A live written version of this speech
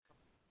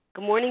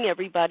Good morning,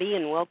 everybody,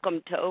 and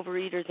welcome to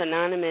Overeaters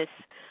Anonymous,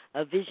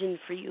 a Vision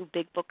for You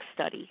Big Book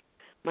Study.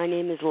 My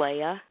name is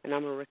Leah, and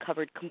I'm a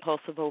recovered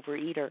compulsive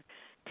overeater.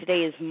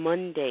 Today is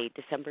Monday,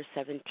 December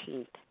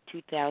 17th,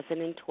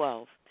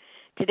 2012.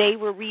 Today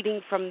we're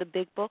reading from the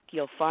Big Book.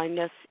 You'll find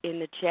us in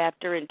the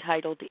chapter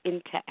entitled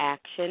Into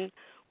Action.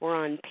 We're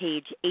on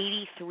page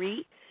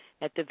 83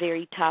 at the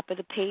very top of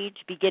the page,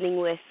 beginning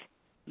with,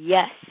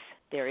 Yes,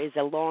 there is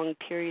a long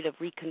period of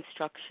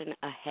reconstruction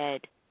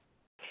ahead.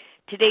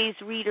 Today's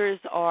readers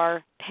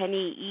are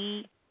Penny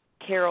E.,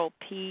 Carol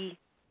P.,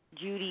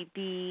 Judy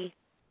B.,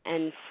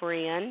 and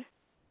Fran.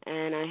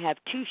 And I have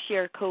two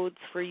share codes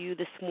for you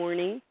this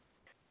morning.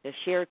 The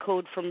share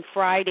code from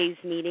Friday's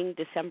meeting,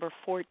 December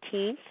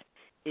 14th,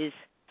 is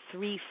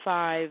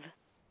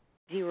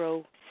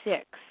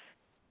 3506.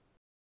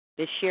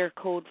 The share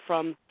code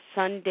from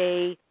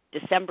Sunday,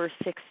 December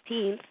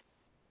 16th,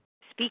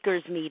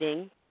 speakers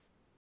meeting,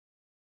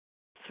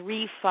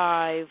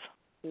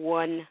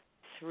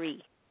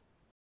 3513.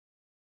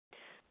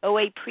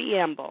 OA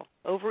Preamble.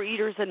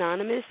 Overeaters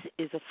Anonymous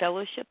is a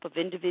fellowship of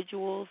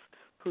individuals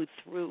who,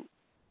 through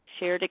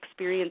shared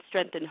experience,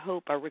 strength, and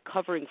hope, are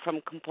recovering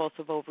from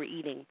compulsive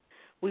overeating.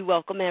 We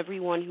welcome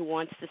everyone who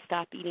wants to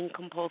stop eating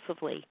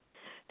compulsively.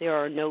 There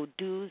are no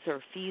dues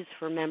or fees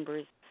for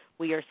members.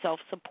 We are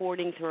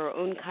self-supporting through our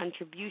own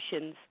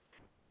contributions,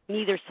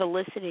 neither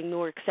soliciting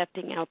nor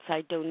accepting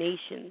outside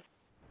donations.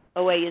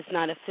 OA is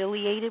not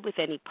affiliated with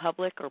any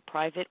public or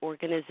private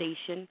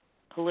organization,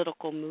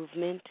 political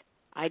movement,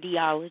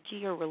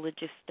 ideology, or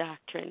religious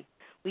doctrine.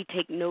 We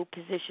take no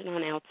position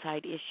on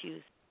outside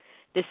issues.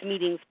 This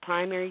meeting's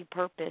primary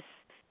purpose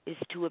is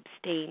to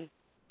abstain,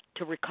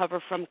 to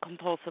recover from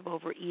compulsive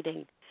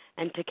overeating,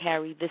 and to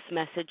carry this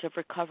message of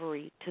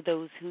recovery to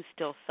those who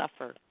still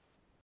suffer.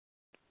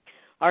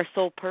 Our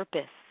sole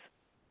purpose.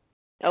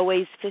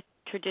 OA's fifth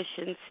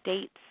tradition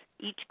states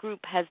each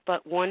group has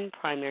but one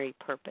primary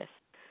purpose,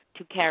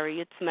 to carry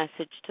its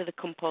message to the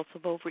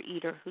compulsive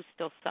overeater who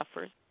still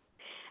suffers.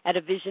 At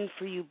a Vision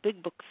for You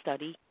Big Book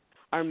Study,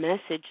 our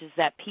message is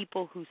that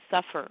people who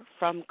suffer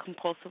from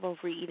compulsive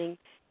overeating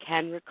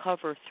can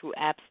recover through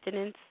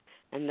abstinence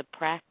and the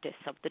practice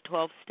of the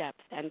 12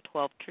 steps and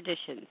 12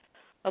 traditions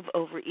of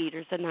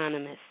Overeaters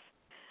Anonymous.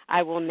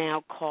 I will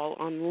now call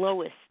on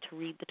Lois to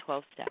read the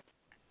 12 steps.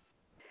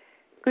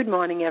 Good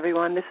morning,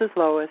 everyone. This is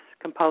Lois,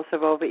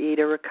 compulsive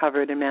overeater,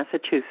 recovered in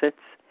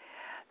Massachusetts.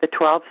 The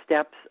 12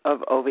 steps of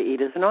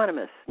Overeaters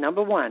Anonymous.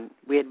 Number 1,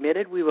 we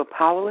admitted we were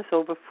powerless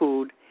over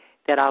food,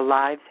 that our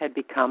lives had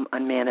become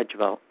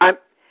unmanageable.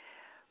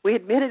 We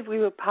admitted we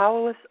were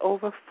powerless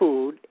over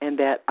food and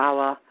that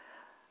our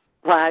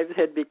lives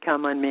had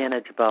become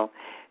unmanageable.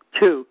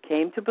 2,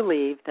 came to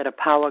believe that a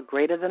power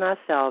greater than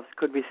ourselves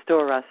could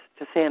restore us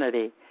to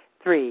sanity.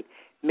 3,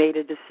 made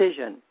a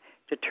decision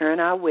to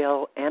turn our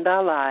will and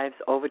our lives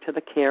over to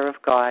the care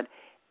of God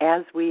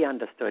as we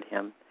understood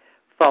Him.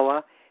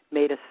 4,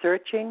 made a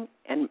searching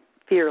and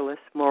fearless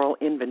moral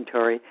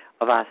inventory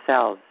of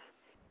ourselves.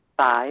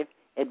 5,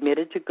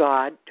 admitted to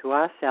God, to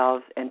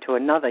ourselves, and to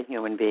another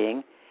human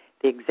being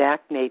the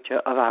exact nature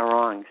of our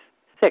wrongs.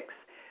 6,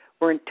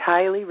 we're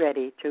entirely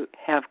ready to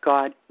have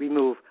God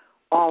remove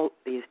all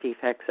these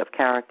defects of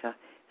character.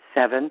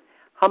 7,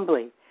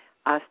 humbly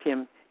asked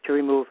Him to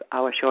remove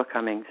our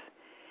shortcomings.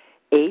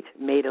 8,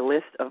 made a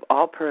list of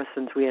all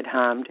persons we had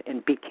harmed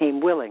and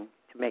became willing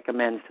to make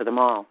amends to them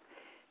all.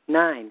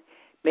 9,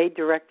 made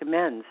direct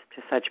amends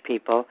to such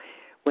people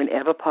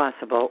whenever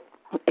possible,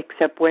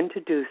 except when to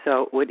do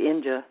so would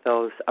injure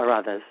those or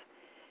others.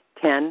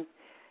 10,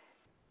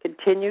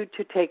 continued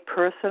to take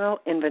personal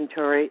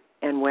inventory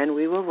and when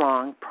we were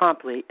wrong,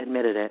 promptly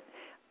admitted it.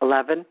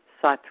 11,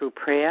 sought through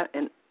prayer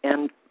and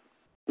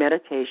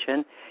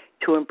meditation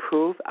to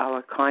improve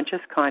our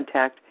conscious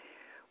contact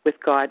with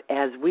God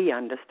as we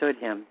understood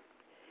Him.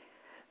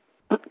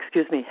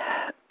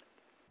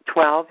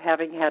 12,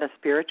 having had a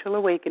spiritual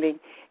awakening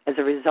as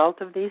a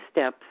result of these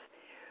steps,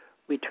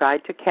 we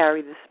tried to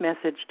carry this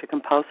message to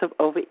compulsive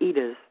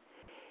overeaters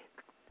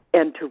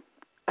and to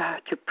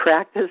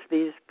practice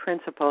these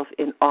principles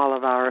in all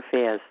of our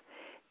affairs.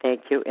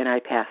 Thank you, and I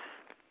pass.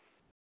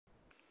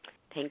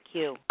 Thank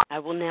you. I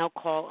will now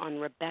call on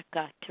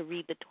Rebecca to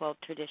read the 12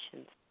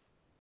 traditions.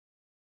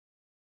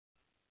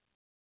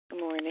 Good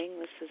morning.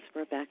 This is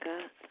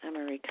Rebecca. I'm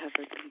a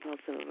recovered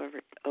compulsive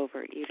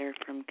overeater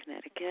from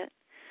Connecticut.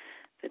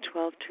 The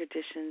 12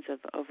 traditions of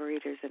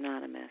Overeaters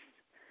Anonymous.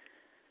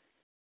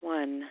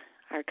 1.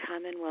 Our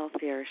common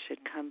welfare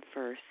should come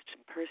first.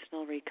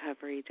 Personal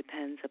recovery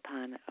depends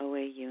upon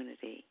OA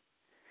unity.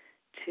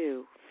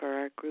 2. For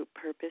our group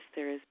purpose,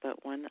 there is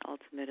but one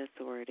ultimate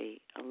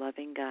authority, a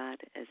loving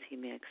God as He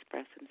may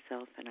express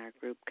Himself in our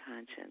group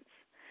conscience.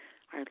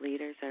 Our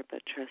leaders are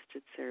but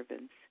trusted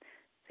servants.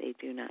 They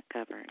do not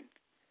govern.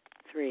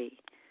 3.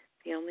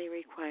 The only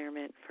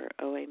requirement for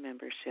OA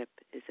membership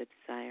is a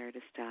desire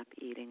to stop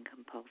eating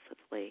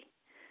compulsively.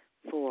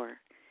 4.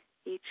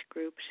 Each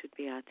group should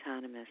be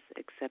autonomous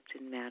except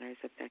in matters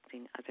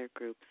affecting other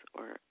groups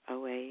or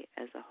OA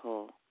as a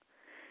whole.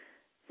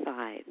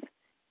 5.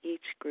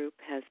 Each group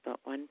has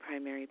but one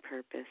primary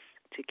purpose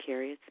to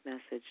carry its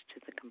message to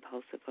the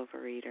compulsive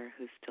overeater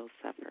who still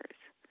suffers.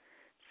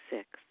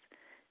 6.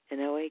 An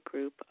OA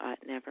group ought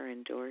never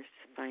endorse,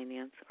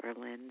 finance, or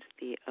lend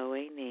the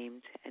OA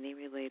name to any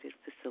related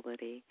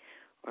facility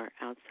or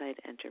outside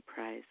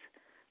enterprise,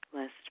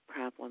 lest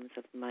problems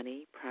of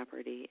money,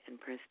 property, and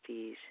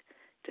prestige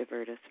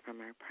divert us from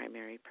our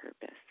primary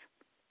purpose.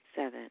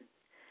 7.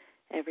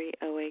 Every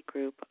OA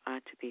group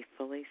ought to be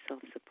fully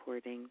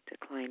self-supporting,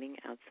 declining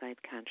outside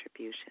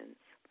contributions.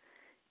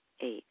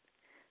 8.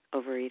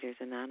 Overeaters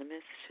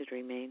Anonymous should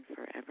remain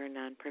forever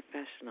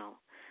non-professional,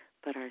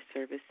 but our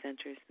service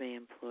centers may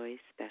employ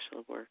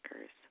special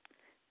workers.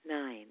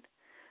 9.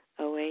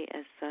 OA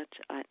as such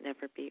ought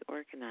never be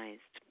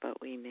organized, but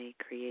we may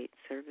create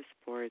service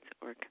boards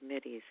or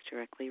committees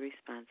directly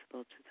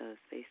responsible to those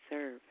they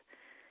serve.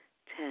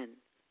 10.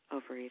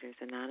 Overeaters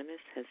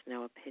Anonymous has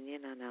no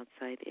opinion on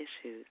outside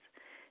issues.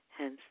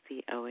 Hence,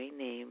 the OA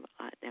name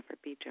ought never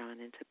be drawn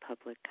into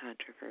public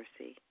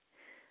controversy.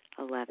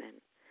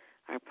 11.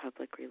 Our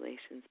public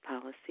relations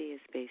policy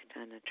is based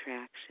on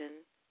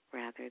attraction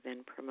rather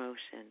than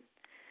promotion.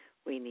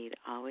 We need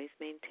always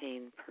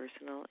maintain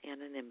personal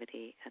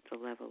anonymity at the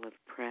level of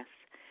press,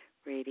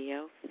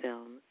 radio,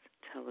 films,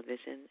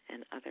 television,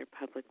 and other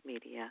public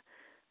media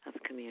of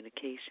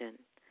communication.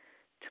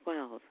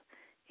 12.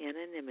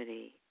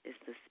 Anonymity is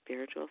the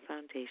spiritual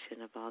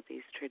foundation of all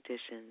these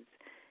traditions,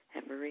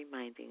 ever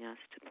reminding us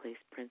to place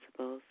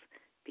principles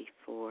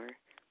before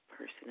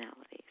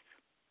personalities.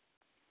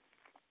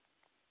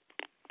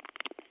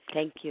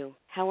 Thank you.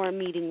 How our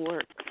meeting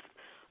works.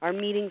 Our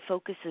meeting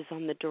focuses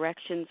on the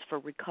directions for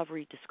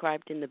recovery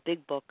described in the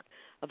Big Book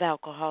of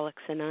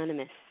Alcoholics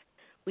Anonymous.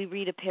 We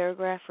read a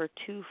paragraph or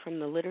two from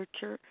the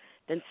literature,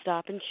 then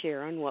stop and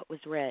share on what was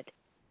read.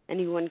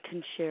 Anyone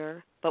can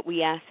share, but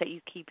we ask that you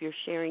keep your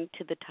sharing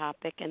to the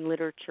topic and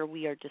literature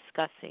we are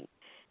discussing,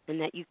 and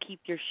that you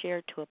keep your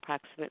share to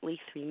approximately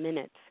 3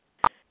 minutes.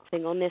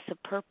 Singleness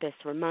of purpose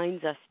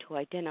reminds us to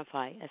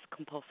identify as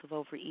compulsive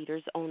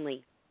overeaters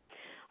only.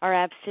 Our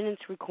abstinence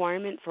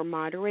requirement for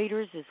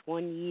moderators is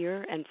 1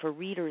 year, and for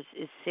readers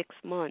is 6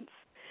 months.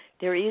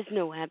 There is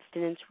no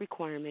abstinence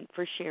requirement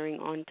for sharing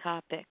on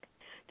topic.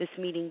 This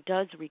meeting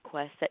does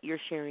request that your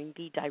sharing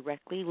be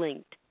directly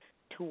linked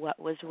to what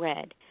was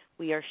read.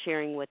 We are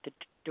sharing what the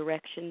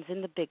directions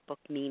in the Big Book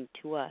mean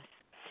to us.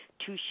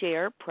 To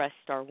share, press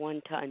star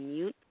 1 to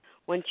unmute.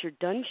 Once you're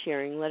done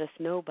sharing, let us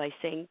know by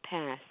saying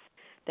pass.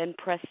 Then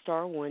press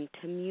star 1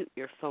 to mute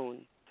your phone.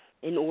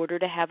 In order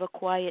to have a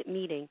quiet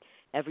meeting,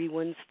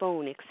 everyone's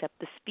phone except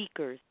the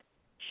speaker's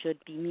should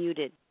be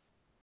muted.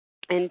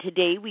 And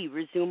today we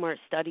resume our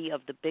study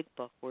of the Big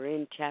Book. We're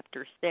in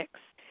Chapter 6,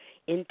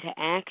 Into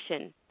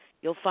Action.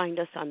 You'll find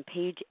us on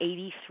page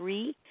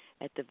 83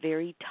 at the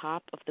very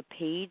top of the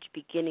page,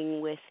 beginning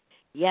with,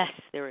 yes,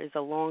 there is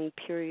a long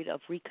period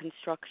of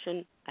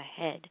reconstruction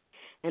ahead.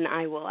 And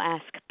I will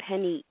ask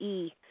Penny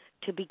E.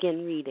 to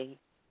begin reading.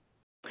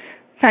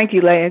 Thank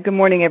you, Leah. Good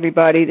morning,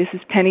 everybody. This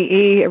is Penny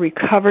E., a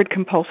recovered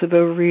compulsive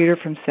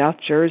overeater from South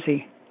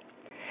Jersey.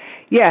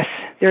 Yes,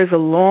 there is a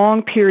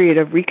long period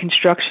of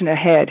reconstruction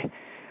ahead.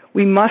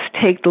 We must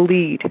take the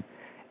lead.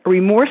 A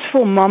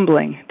remorseful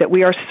mumbling that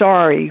we are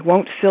sorry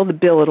won't fill the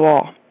bill at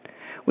all.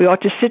 We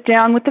ought to sit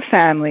down with the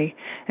family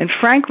and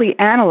frankly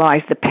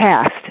analyze the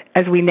past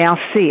as we now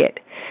see it,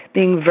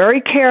 being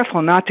very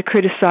careful not to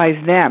criticize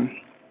them.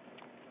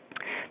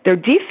 Their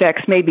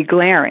defects may be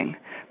glaring,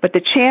 but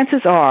the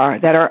chances are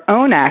that our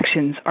own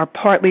actions are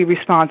partly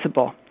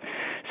responsible.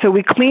 So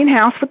we clean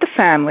house with the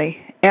family,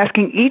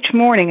 asking each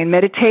morning in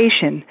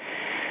meditation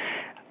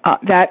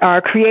that our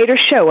Creator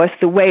show us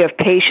the way of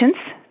patience,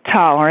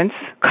 tolerance,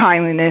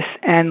 kindliness,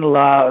 and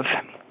love.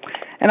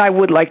 And I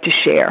would like to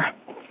share.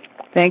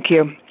 Thank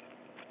you.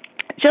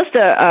 Just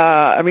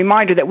a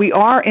reminder that we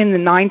are in the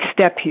 9th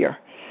step here.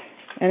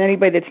 And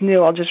anybody that's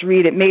new, I'll just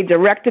read it. Made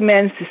direct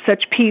amends to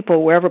such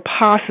people wherever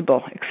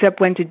possible, except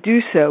when to do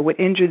so would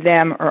injure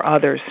them or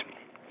others.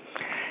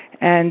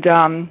 And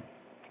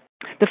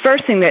the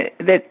first thing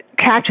that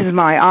catches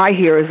my eye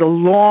here is a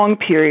long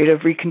period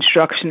of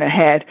reconstruction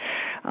ahead.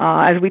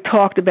 As we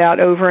talked about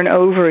over and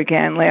over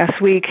again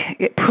last week,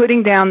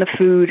 putting down the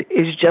food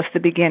is just the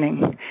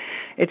beginning.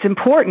 It's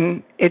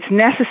important. It's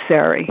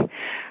necessary.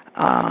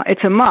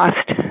 It's a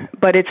must,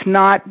 but it's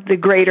not the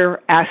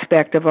greater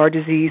aspect of our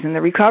disease and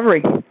the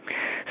recovery.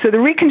 So the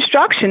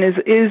reconstruction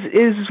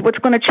is what's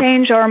going to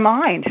change our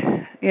mind,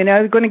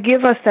 going to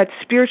give us that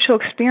spiritual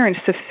experience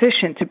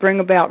sufficient to bring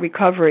about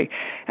recovery.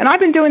 And I've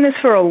been doing this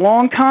for a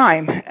long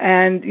time,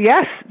 and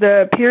yes,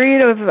 the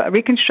period of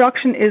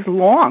reconstruction is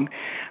long.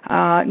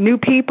 New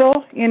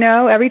people,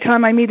 every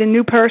time I meet a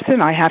new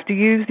person, I have to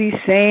use these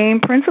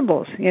same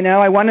principles.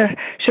 I want to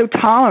show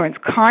tolerance,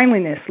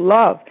 kindliness,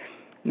 love,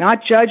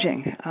 not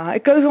judging.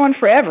 It goes on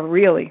forever,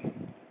 really.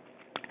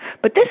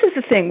 But this is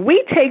the thing.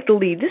 We take the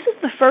lead. This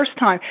is the first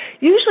time.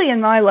 Usually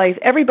in my life,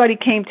 everybody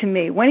came to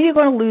me. When are you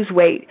going to lose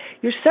weight?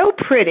 You're so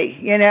pretty,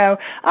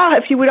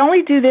 if you would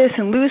only do this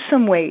and lose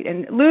some weight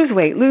and lose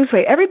weight.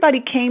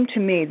 Everybody came to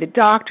me, the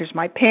doctors,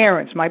 my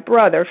parents, my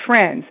brother,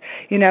 friends.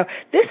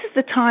 This is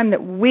the time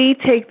that we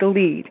take the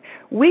lead.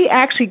 We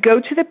actually go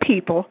to the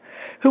people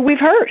who we've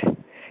hurt.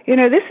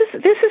 This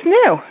is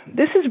new.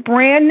 This is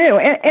brand new.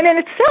 And in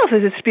itself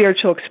is a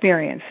spiritual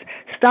experience.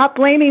 Stop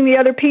blaming the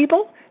other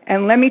people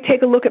and let me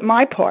take a look at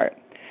my part.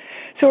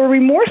 So a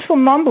remorseful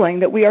mumbling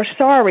that we are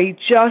sorry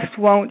just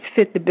won't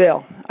fit the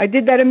bill. I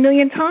did that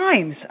 1,000,000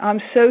 times. I'm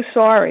so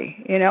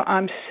sorry.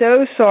 I'm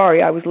so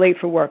sorry I was late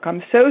for work.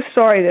 I'm so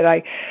sorry that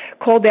I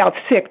called out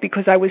sick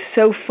because I was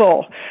so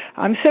full.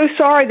 I'm so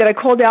sorry that I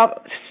called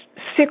out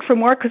sick from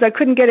work because I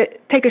couldn't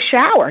take a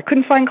shower. I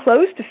couldn't find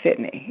clothes to fit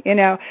me.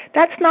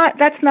 That's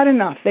not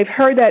enough. They've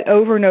heard that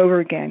over and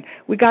over again.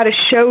 We got to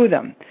show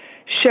them.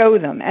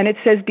 And it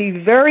says be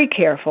very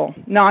careful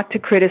not to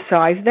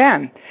criticize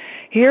them.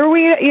 Here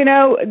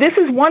this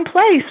is one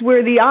place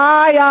where the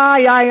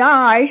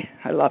I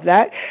love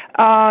that,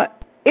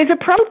 is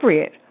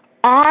appropriate.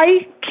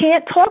 I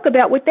can't talk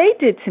about what they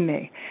did to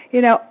me.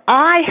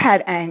 I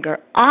had anger.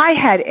 I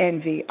had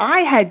envy. I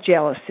had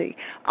jealousy.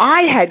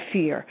 I had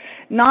fear.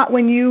 Not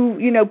when you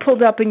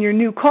pulled up in your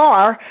new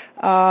car,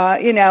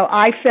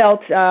 I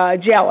felt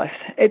jealous.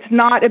 It's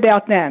not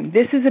about them.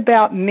 This is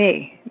about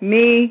me.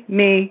 Me.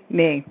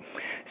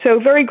 So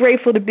very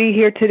grateful to be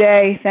here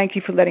today. Thank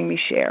you for letting me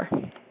share.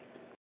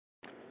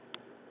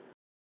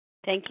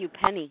 Thank you,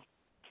 Penny.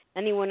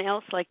 Anyone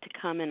else like to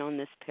comment on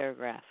this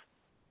paragraph?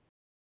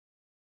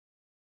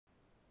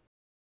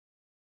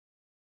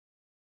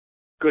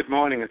 Good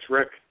morning, it's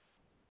Rick.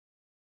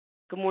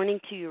 Good morning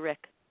to you,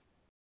 Rick.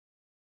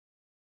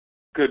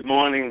 Good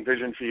morning,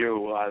 Vision for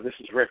You. This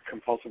is Rick,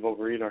 compulsive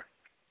overeater.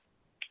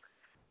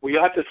 We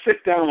ought to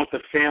sit down with the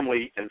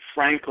family and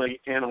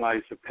frankly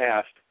analyze the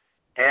past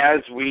as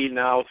we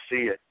now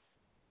see it.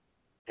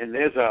 And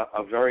there's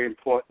a very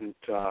important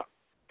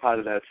part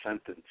of that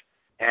sentence,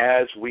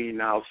 as we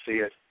now see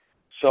it.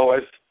 So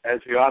as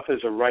the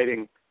authors are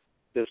writing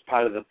this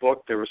part of the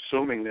book, they're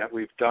assuming that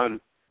we've done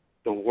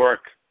the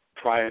work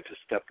prior to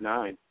step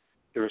 9.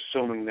 They're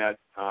assuming that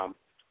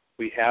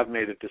we have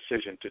made a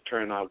decision to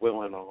turn our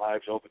will and our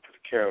lives over to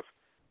the care of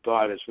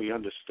God as we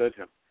understood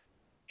Him.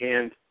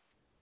 And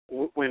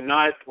we're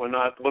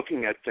not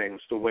looking at things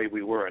the way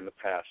we were in the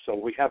past. So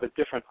we have a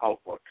different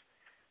outlook.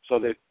 So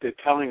they're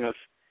telling us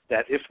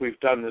that if we've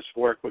done this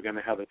work, we're going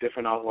to have a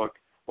different outlook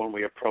when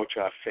we approach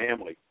our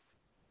family.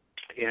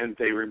 And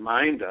they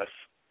remind us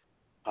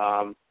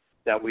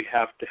that we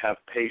have to have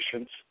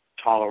patience,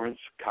 tolerance,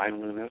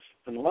 kindliness,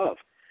 and love.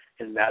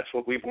 And that's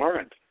what we've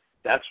learned.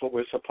 That's what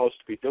we're supposed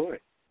to be doing.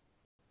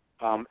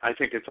 I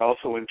think it's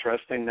also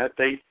interesting that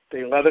they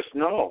let us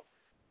know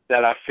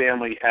that our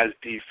family has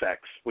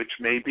defects, which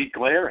may be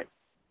glaring.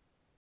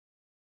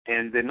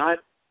 And they're not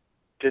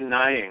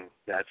denying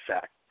that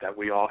fact, that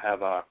we all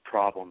have our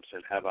problems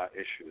and have our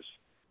issues.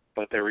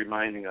 But they're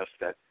reminding us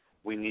that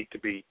we need to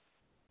be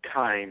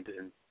kind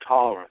and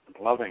tolerant and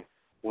loving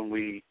when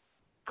we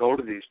go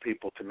to these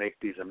people to make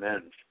these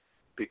amends.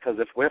 Because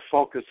if we're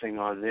focusing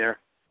on their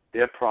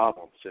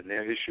problems and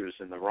their issues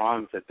and the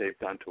wrongs that they've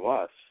done to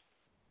us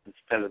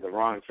instead of the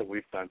wrongs that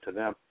we've done to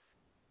them,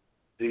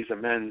 these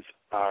amends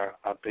are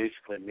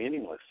basically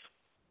meaningless.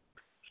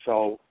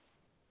 So,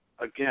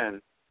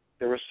 again,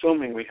 they're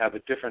assuming we have a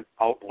different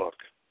outlook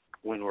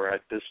when we're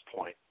at this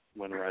point,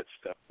 when we're at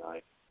step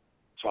 9.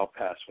 So I'll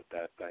pass with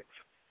that. Thanks.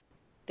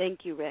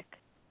 Thank you, Rick.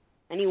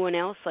 Anyone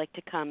else like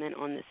to comment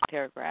on this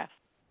paragraph?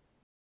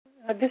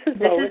 This is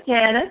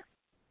Janice.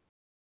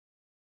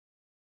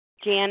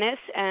 Janice,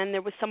 and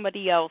there was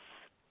somebody else.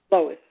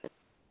 Lois.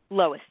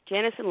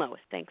 Janice and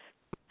Lois, thanks.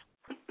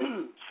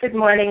 Good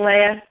morning,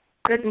 Leah.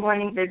 Good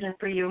morning, Vision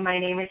for You. My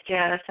name is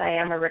Janice. I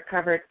am a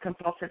recovered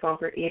compulsive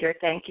overeater.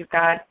 Thank you,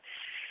 God.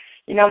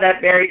 That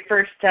very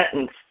first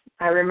sentence,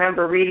 I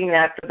remember reading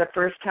that for the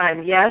first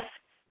time. Yes,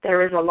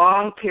 there is a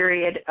long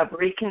period of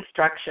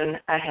reconstruction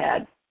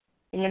ahead.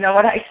 And you know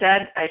what I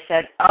said? I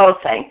said, oh,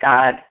 thank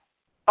God.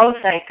 Oh,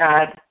 thank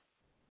God.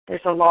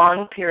 There's a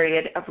long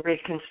period of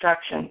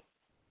reconstruction.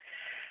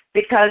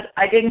 Because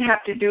I didn't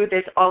have to do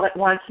this all at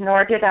once,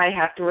 nor did I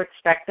have to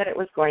expect that it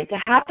was going to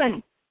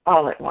happen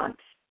all at once.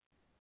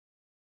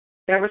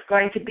 There was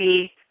going to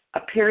be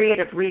a period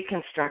of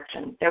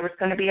reconstruction. There was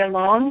going to be a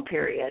long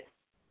period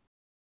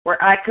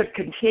where I could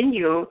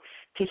continue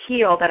to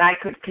heal, that I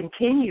could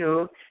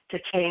continue to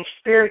change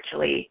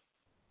spiritually,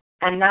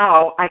 and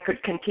now I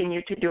could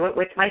continue to do it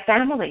with my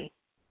family.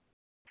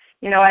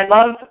 I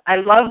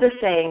love the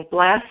saying,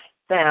 bless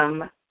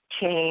them,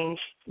 change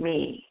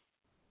me.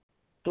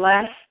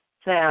 Bless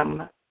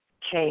them,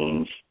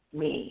 change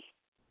me.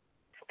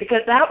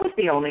 Because that was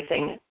the only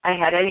thing I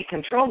had any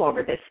control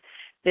over.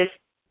 This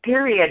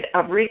period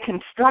of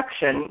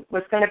reconstruction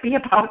was going to be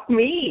about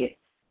me.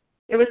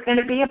 It was going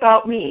to be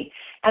about me.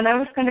 And I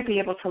was going to be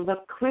able to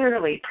look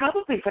clearly,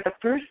 probably for the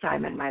first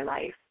time in my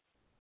life,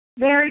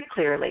 very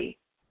clearly,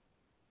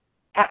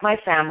 at my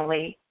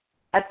family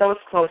at those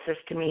closest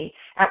to me,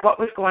 at what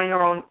was going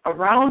on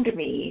around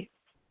me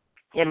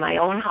in my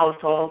own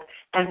household,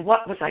 and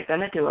what was I going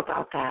to do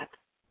about that?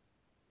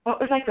 What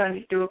was I going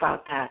to do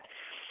about that?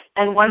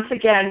 And once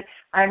again,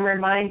 I'm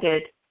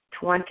reminded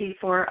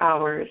 24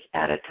 hours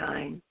at a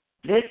time,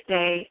 this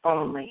day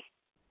only.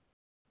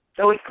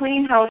 So we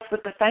clean house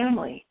with the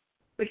family.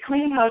 We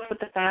clean house with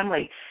the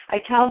family. I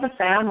tell my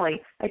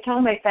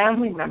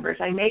family members,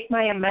 I make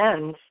my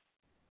amends,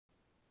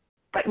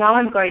 but now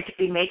I'm going to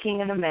be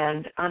making an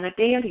amend on a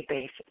daily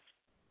basis,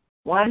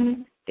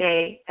 one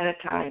day at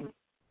a time.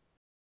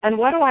 And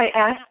what do I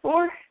ask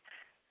for?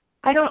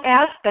 I don't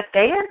ask that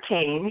they are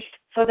changed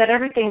so that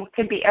everything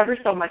can be ever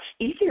so much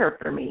easier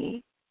for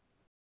me.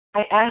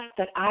 I ask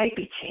that I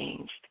be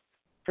changed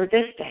for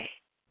this day,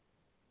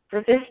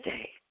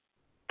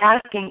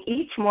 asking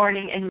each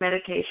morning in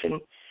meditation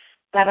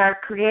that our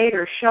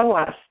Creator show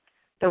us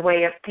the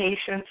way of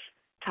patience,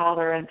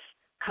 tolerance,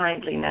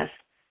 kindliness,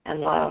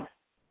 and love.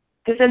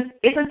 Isn't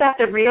that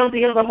the real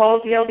deal, the whole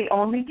deal, the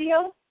only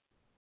deal?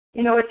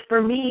 You know, it's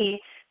for me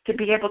to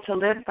be able to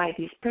live by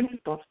these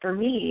principles, for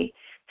me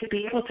to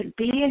be able to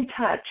be in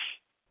touch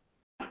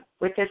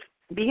with this,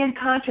 be in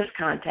conscious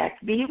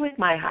contact, be with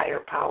my higher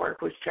power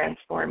who's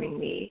transforming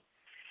me.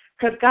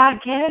 Because God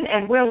can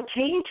and will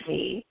change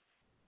me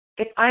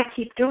if I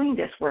keep doing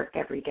this work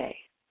every day.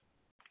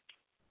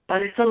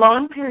 But it's a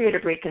long period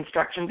of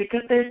reconstruction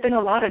because there's been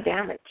a lot of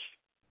damage.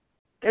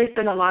 There's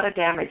been a lot of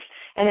damage,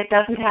 and it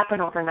doesn't happen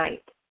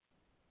overnight.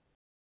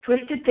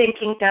 Twisted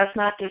thinking does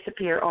not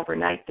disappear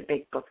overnight, the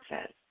big book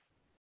says.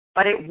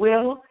 But it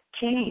will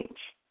change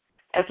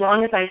as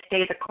long as I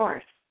stay the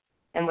course.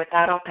 And with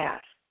that, I'll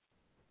pass.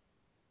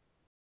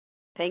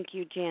 Thank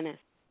you, Janice.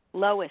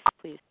 Lois,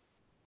 please.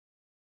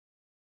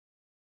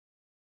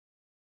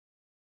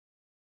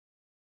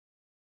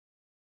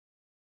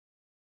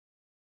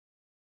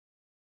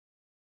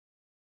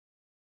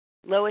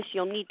 Lois,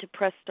 you'll need to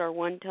press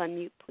 *1 to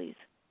unmute, please.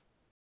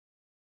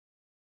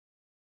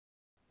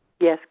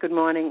 Yes, good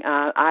morning.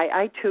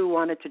 I too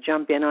wanted to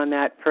jump in on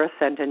that first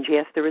sentence.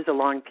 Yes, there is a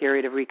long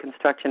period of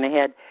reconstruction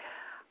ahead.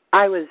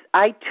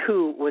 I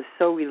too was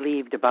so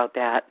relieved about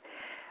that.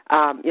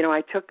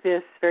 I took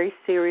this very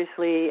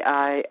seriously.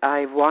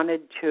 I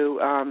wanted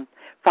to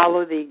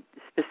follow the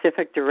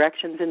specific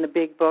directions in the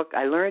big book.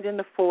 I learned in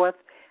the fourth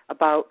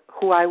about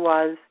who I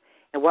was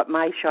and what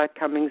my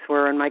shortcomings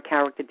were and my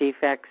character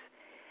defects.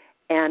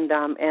 And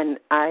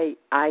I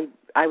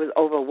was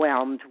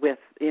overwhelmed with,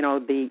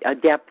 the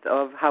depth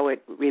of how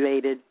it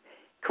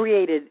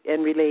created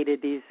and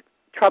related these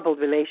troubled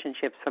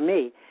relationships for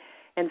me.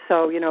 And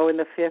so, in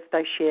the fifth,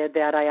 I shared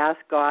that I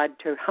asked God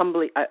to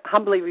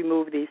humbly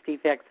remove these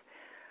defects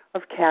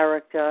of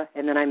character,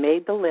 and then I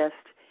made the list,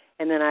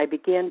 and then I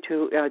began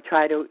to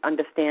try to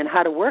understand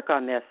how to work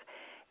on this.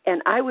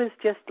 And I was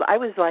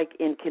like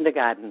in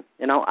kindergarten.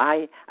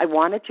 I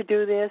wanted to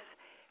do this,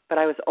 but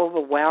I was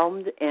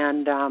overwhelmed,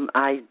 and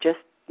I just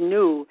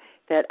knew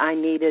that I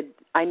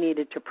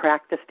needed to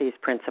practice these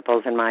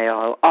principles in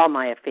all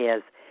my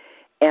affairs.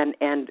 And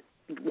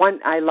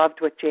I loved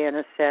what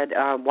Janice said.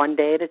 One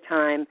day at a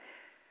time,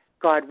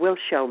 God will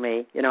show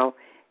me,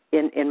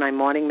 in my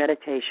morning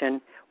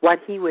meditation, what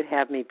He would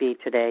have me be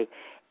today,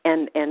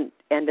 and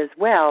as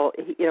well,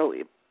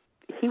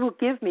 He will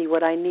give me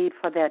what I need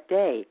for that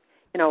day.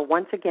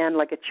 Once again,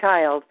 like a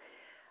child,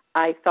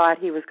 I thought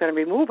He was going to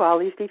remove all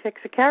these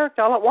defects of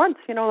character all at once,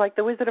 like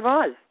the Wizard of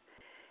Oz.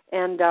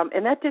 And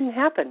that didn't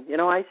happen.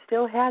 I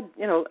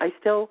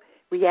still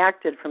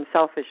reacted from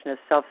selfishness,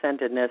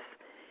 self-centeredness,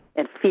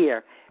 and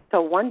fear.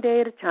 So one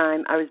day at a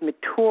time, I was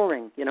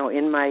maturing,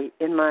 in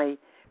my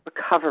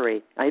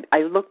recovery.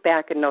 I look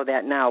back and know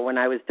that now. When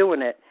I was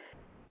doing it,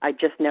 I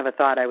just never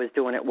thought I was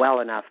doing it well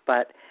enough.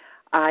 But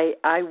I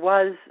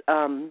was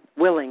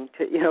willing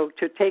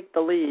to take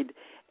the lead.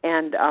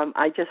 And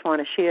I just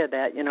want to share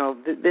that,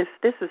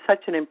 this is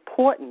such an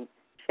important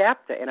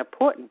chapter, an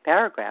important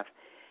paragraph,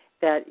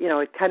 that,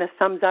 it kind of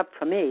sums up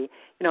for me,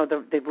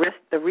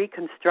 the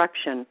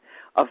reconstruction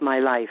of my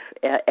life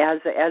as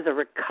a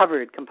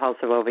recovered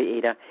compulsive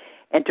overeater,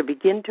 and to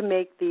begin to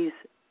make these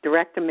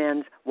direct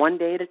amends one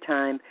day at a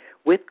time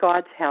with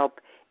God's help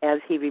as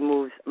He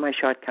removes my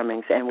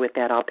shortcomings. And with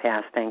that, I'll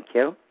pass. Thank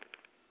you.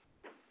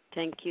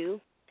 Thank you.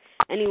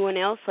 Anyone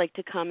else like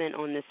to comment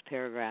on this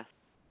paragraph?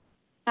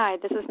 Hi,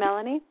 this is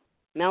Melanie.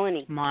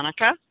 Melanie.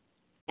 Monica.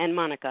 And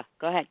Monica.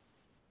 Go ahead.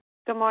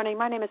 Good morning.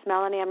 My name is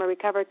Melanie. I'm a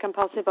recovered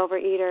compulsive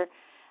overeater,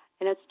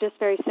 and it's just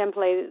very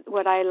simply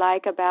what I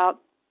like about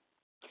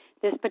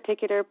this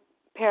particular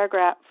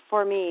paragraph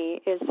for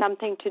me is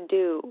something to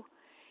do.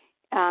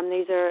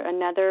 These are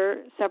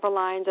another several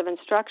lines of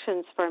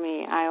instructions for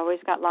me. I always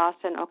got lost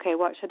in, okay,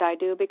 what should I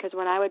do? Because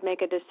when I would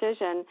make a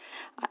decision,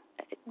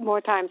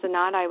 more times than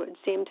not, I would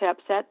seem to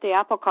upset the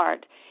apple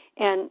cart.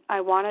 And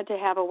I wanted to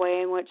have a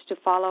way in which to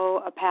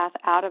follow a path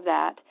out of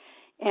that.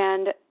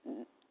 And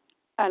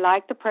I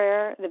like the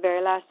prayer, the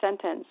very last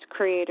sentence,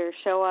 Creator,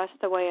 show us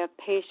the way of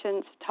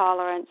patience,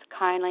 tolerance,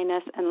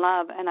 kindliness, and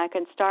love. And I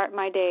can start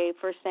my day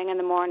first thing in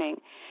the morning.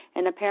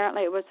 And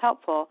apparently it was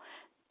helpful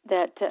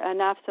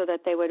enough so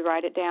that they would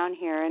write it down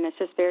here. And it's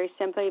just very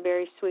simply,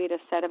 very sweet, a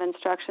set of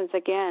instructions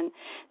again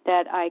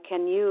that I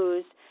can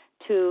use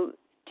to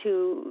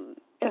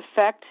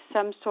effect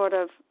some sort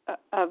of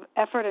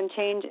effort and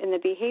change in the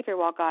behavior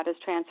while God is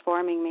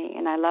transforming me.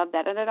 And I love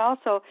that. And it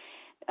also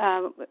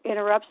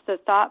interrupts the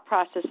thought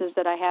processes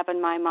that I have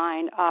in my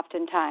mind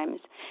oftentimes,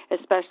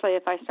 especially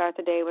if I start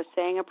the day with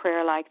saying a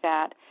prayer like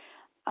that,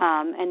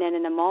 and then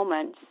in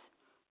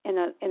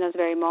those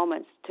very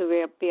moments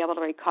to be able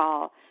to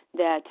recall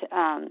that,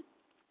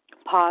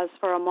 pause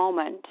for a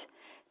moment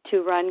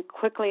to run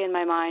quickly in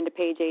my mind to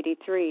page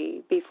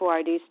 83 before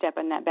I do step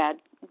in that bad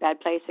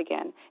place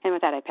again. And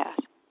with that, I pass.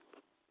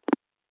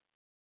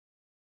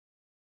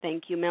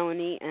 Thank you,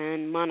 Melanie.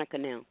 And Monica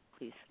now,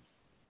 please.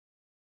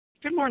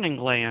 Good morning,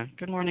 Leah.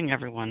 Good morning,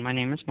 everyone. My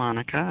name is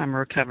Monica. I'm a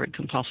recovered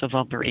compulsive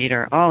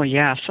overeater. Oh,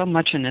 yeah, so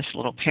much in this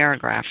little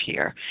paragraph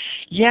here.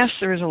 Yes,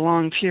 there is a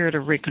long period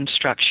of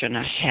reconstruction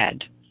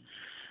ahead.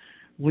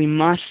 We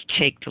must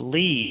take the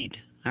lead.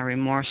 A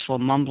remorseful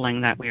mumbling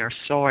that we are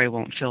sorry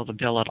won't fill the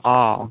bill at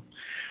all.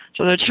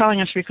 So they're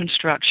telling us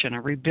reconstruction,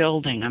 a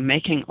rebuilding, a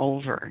making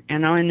over.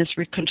 And now in this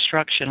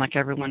reconstruction, like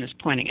everyone is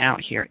pointing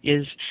out here,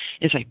 is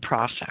a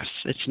process.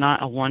 It's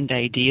not a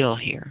one-day deal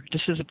here.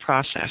 This is a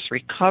process.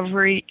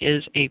 Recovery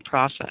is a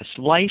process.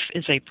 Life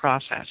is a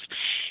process.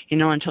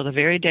 Until the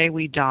very day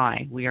we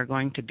die, we are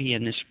going to be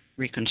in this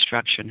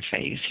reconstruction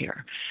phase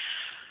here.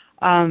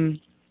 And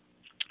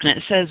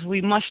it says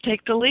we must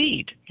take the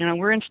lead.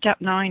 We're in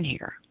step 9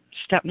 here.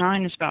 Step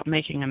 9 is about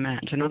making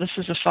amends. This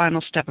is the final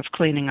step of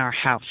cleaning our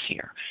house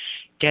here,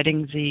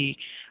 getting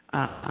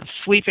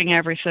sweeping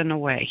everything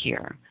away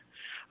here.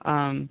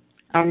 And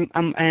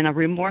a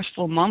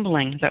remorseful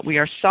mumbling that we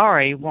are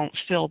sorry won't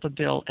fill the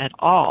bill at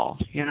all.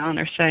 And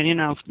they're saying,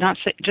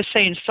 just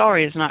saying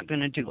sorry is not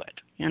going to do it.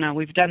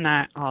 We've done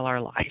that all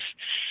our life,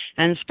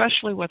 and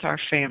especially with our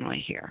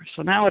family here.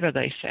 So now what are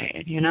they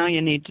saying? You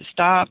need to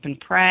stop and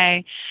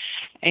pray,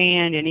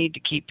 and you need to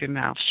keep your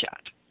mouth shut.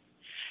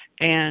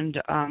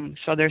 And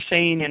so they're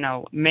saying,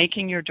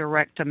 making your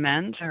direct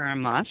amends are a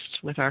must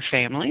with our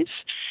families.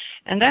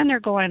 And then they're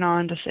going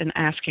on and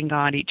asking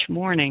God each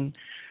morning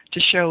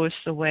to show us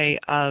the way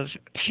of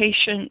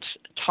patience,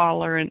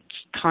 tolerance,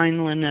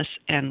 kindliness,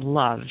 and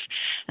love.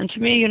 And to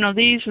me,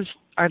 these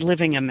are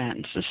living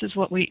amends. This is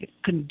what we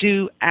can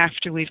do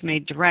after we've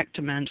made direct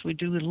amends. We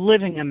do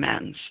living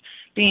amends,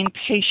 being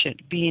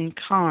patient, being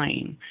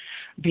kind,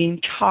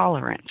 being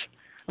tolerant,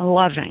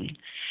 loving.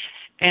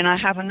 And I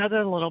have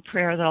another little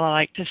prayer that I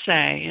like to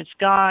say. It's,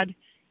 God,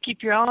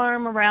 keep your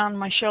arm around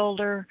my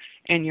shoulder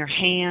and your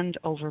hand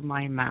over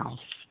my mouth.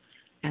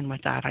 And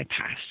with that, I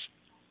pass.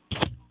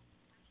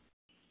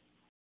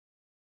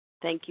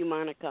 Thank you,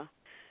 Monica.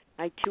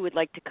 I, too, would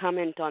like to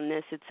comment on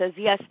this. It says,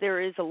 yes,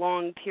 there is a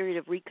long period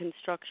of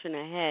reconstruction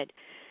ahead.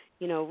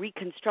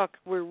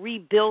 We're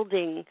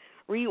rebuilding,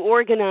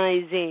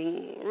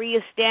 reorganizing,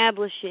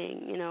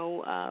 reestablishing,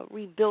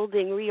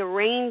 rebuilding,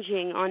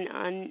 rearranging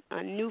on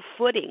new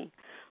footing.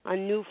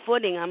 I'm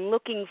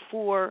looking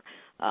for,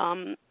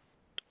 a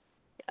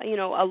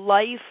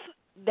life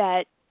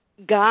that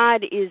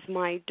God is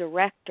my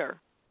director.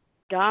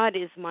 God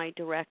is my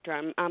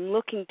director. I'm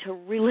looking to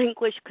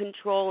relinquish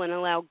control and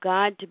allow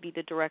God to be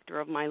the director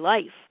of my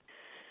life.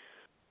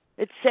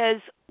 It says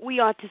we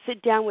ought to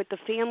sit down with the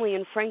family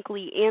and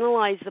frankly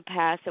analyze the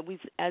past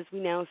as we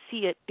now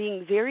see it,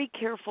 being very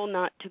careful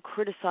not to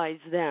criticize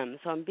them.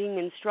 So I'm being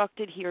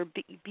instructed here,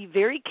 be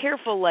very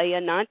careful,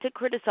 Leah, not to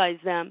criticize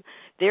them.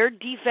 Their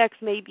defects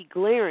may be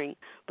glaring,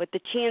 but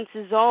the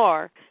chances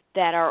are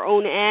that our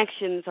own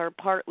actions are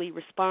partly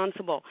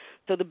responsible.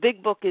 So the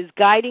big book is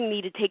guiding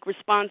me to take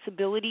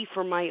responsibility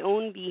for my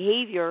own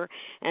behavior,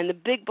 and the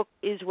big book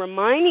is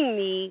reminding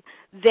me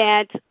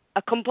that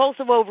a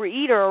compulsive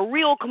overeater, a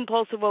real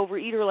compulsive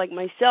overeater like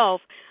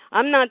myself,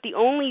 I'm not the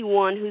only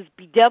one who's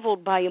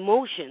bedeviled by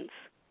emotions.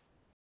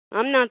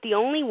 I'm not the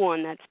only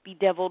one that's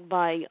bedeviled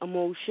by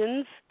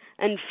emotions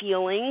and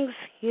feelings,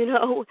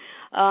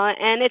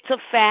 and it's a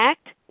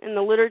fact, and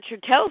the literature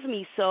tells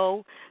me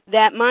so,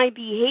 that my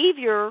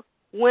behavior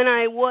when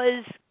I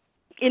was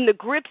in the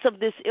grips of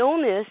this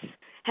illness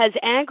has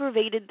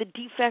aggravated the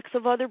defects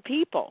of other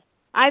people.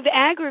 I've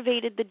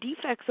aggravated the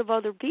defects of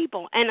other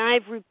people, and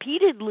I've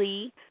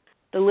repeatedly,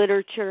 the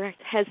literature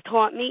has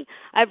taught me,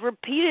 I've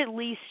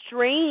repeatedly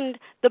strained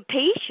the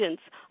patience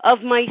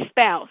of my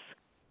spouse,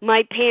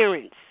 my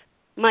parents,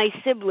 my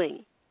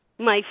sibling,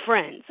 my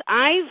friends.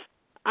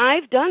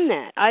 I've done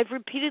that. I've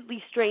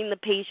repeatedly strained the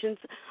patience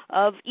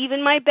of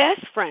even my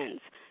best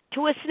friends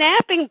to a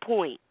snapping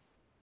point.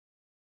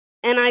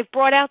 And I've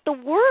brought out the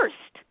worst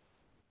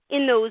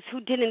in those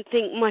who didn't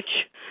think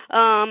much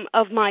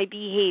of my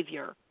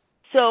behavior.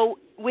 So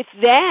with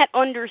that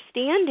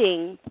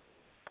understanding,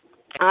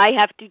 I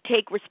have to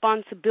take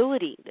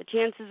responsibility. The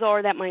chances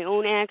are that my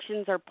own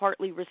actions are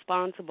partly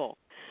responsible.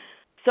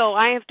 So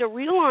I have to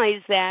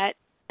realize that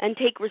and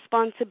take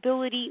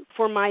responsibility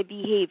for my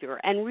behavior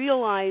and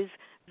realize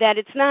that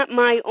it's not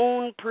my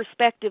own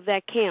perspective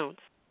that counts.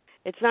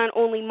 It's not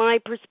only my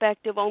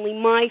perspective, only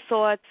my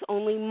thoughts,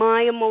 only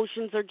my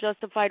emotions are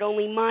justified,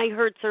 only my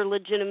hurts are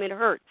legitimate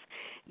hurts.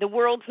 The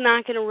world's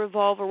not going to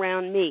revolve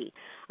around me.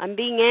 I'm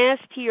being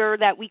asked here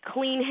that we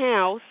clean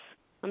house.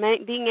 I'm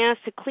being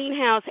asked to clean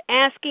house.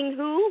 Asking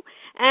who?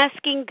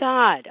 Asking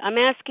God. I'm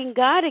asking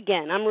God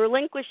again. I'm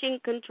relinquishing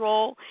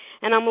control,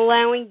 and I'm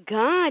allowing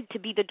God to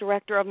be the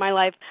director of my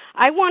life.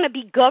 I want to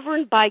be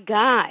governed by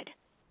God.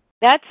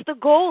 That's the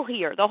goal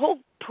here. The whole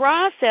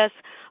process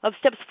of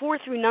steps 4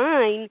 through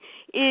 9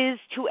 is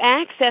to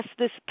access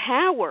this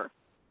power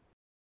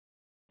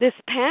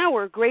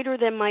greater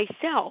than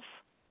myself.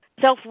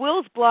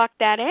 Self-will's blocked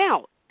that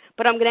out.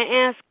 But I'm going to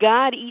ask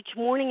God each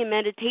morning in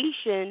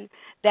meditation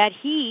that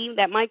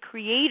my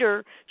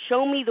Creator,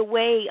 show me the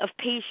way of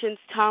patience,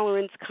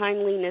 tolerance,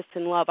 kindliness,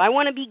 and love. I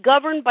want to be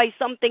governed by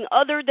something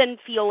other than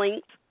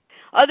feelings,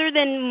 other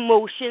than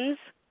emotions,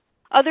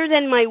 other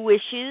than my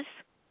wishes,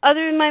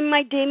 other than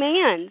my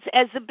demands.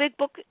 As the big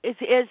book, as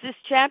this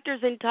chapter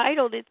is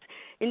entitled, it's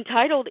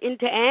entitled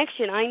Into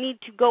Action. I need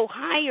to go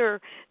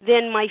higher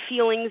than my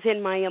feelings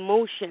and my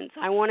emotions.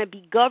 I want to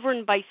be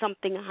governed by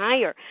something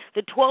higher.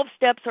 The 12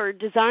 steps are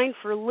designed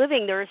for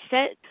living. They're a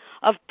set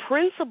of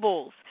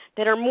principles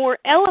that are more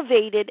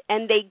elevated,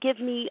 and they give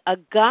me a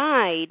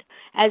guide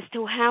as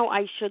to how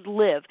I should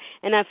live.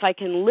 And if I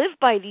can live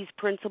by these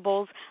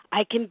principles,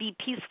 I can be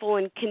peaceful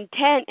and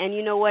content. And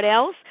you know what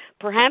else?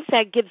 Perhaps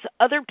that gives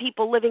other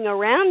people living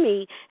around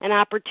me an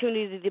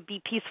opportunity to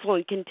be peaceful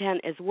and content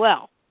as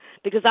well,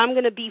 because I'm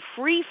going to be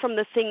free from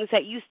the things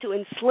that used to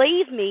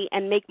enslave me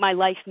and make my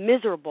life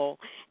miserable.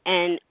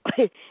 And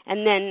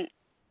then,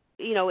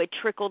 it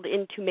trickled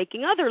into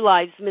making other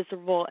lives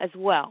miserable as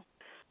well.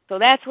 So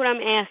that's what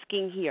I'm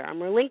asking here.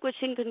 I'm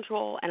relinquishing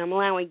control, and I'm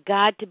allowing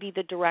God to be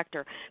the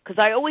director, because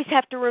I always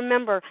have to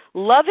remember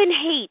love and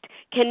hate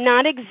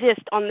cannot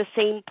exist on the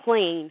same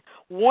plane.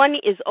 One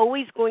is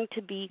always going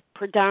to be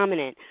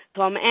predominant.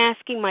 So I'm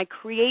asking my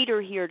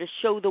Creator here to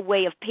show the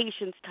way of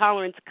patience,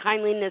 tolerance,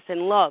 kindliness,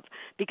 and love,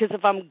 because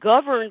if I'm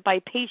governed by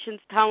patience,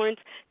 tolerance,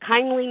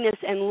 kindliness,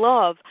 and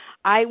love,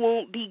 I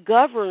won't be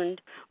governed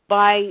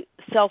by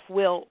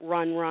self-will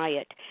run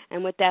riot.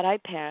 And with that, I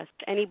pass.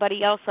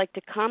 Anybody else like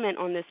to comment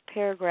on this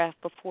paragraph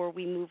before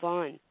we move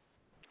on?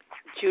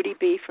 Judy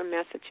B. from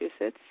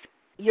Massachusetts.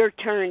 Your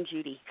turn,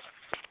 Judy.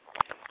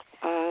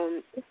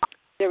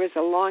 There is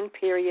a long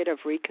period of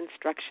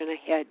reconstruction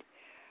ahead.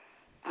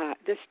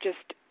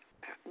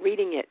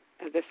 Reading it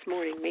this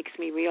morning makes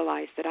me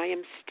realize that I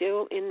am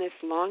still in this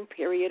long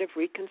period of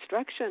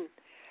reconstruction.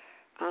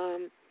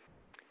 And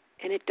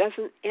it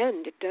doesn't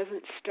end. It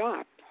doesn't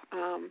stop.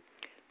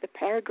 The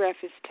paragraph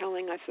is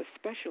telling us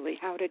especially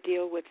how to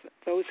deal with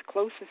those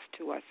closest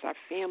to us, our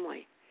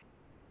family.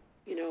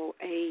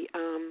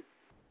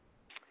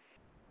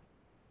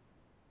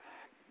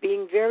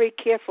 Being very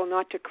careful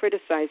not to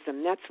criticize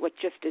them. That's what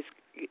just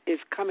is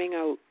coming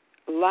out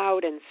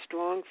loud and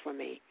strong for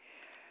me.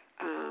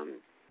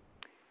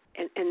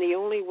 And the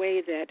only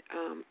way that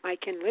I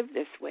can live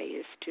this way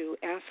is to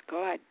ask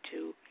God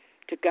to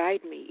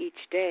guide me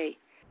each day.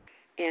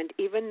 And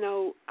even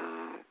though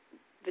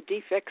the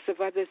defects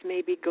of others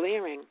may be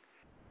glaring,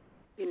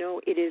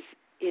 it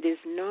is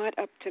not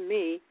up to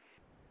me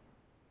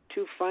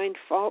to find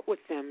fault with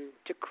them,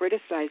 to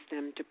criticize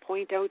them, to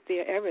point out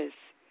their errors.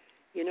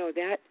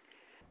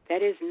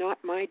 That is not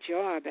my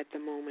job at the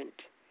moment.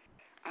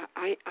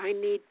 I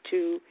need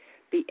to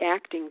be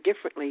acting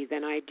differently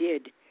than I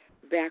did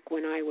back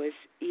when I was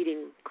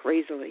eating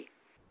crazily.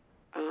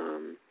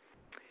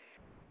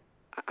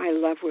 I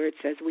love where it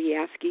says, we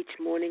ask each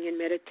morning in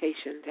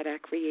meditation that our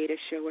Creator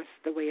show us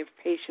the way of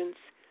patience,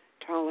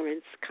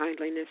 tolerance,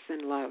 kindliness,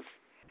 and love.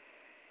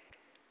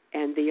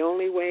 And the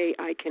only way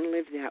I can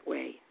live that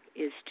way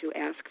is to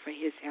ask for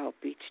His help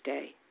each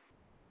day.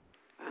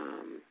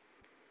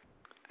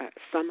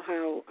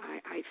 Somehow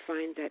I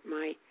find that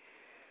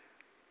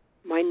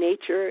my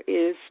nature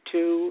is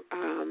to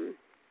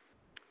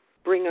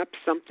bring up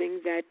something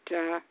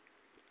that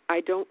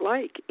I don't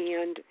like,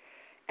 and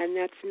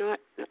that's not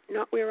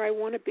where I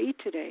want to be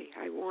today.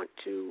 I want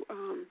to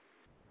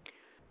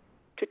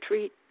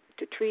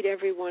treat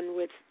everyone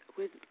with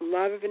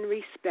love and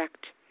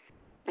respect,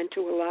 and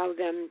to allow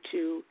them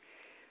to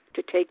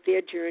take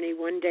their journey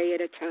one day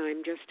at a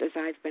time, just as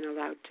I've been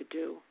allowed to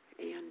do.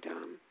 And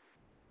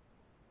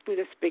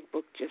this big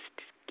book just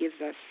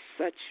gives us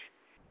such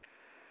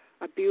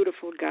a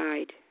beautiful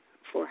guide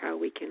for how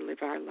we can live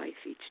our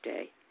life each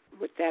day.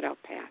 With that, I'll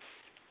pass.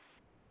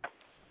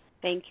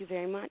 Thank you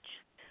very much.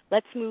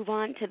 Let's move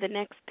on to the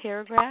next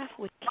paragraph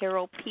with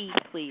Carol P.,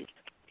 please.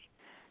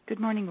 Good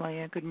morning,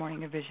 Leah. Good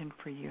morning, A Vision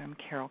for You. I'm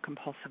Carol,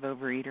 compulsive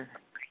overeater.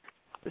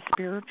 The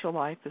spiritual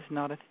life is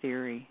not a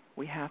theory.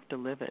 We have to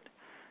live it.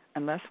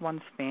 Unless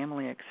one's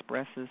family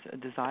expresses a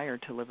desire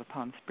to live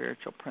upon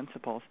spiritual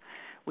principles,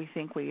 we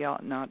think we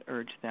ought not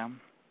urge them.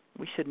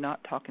 We should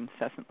not talk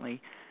incessantly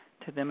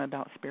to them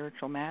about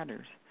spiritual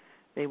matters.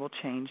 They will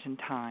change in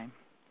time.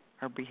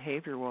 Our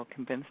behavior will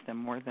convince them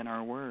more than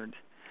our words.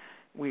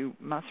 We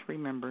must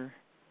remember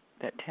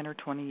that 10 or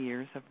 20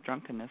 years of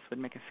drunkenness would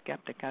make a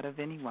skeptic out of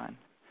anyone.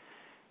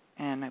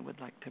 and I would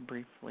like to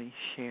briefly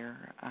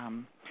share.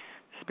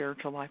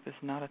 Spiritual life is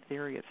not a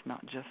theory. It's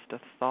not just a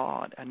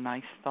thought, a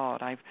nice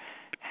thought. I've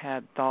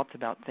had thoughts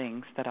about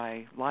things that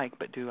I like,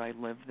 but do I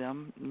live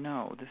them?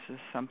 No. This is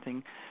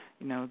something,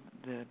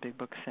 the Big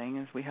Book saying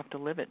is we have to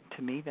live it.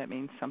 To me, that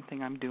means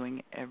something I'm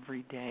doing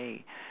every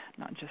day,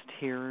 not just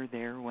here or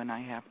there when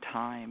I have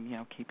time,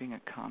 keeping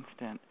a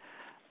constant,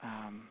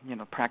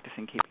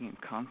 practicing keeping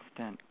a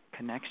constant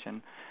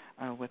connection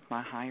with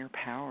my higher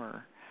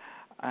power.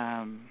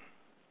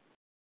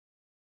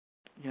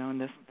 And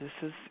this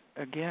is,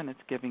 again, it's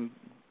giving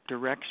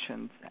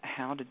directions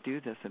how to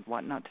do this and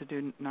what not to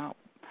do,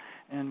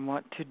 and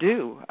what to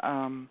do.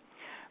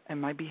 And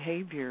my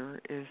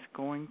behavior is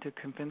going to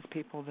convince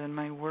people than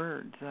my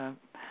words.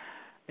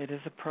 It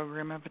is a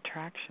program of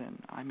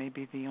attraction. I may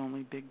be the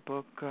only big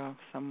book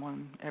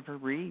someone ever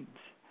reads.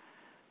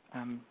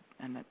 And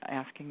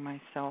asking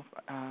myself,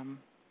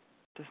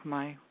 does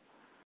my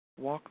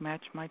walk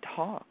match my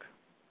talk?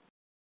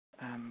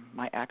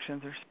 My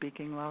actions are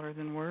speaking louder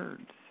than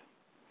words.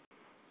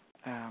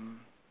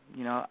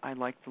 I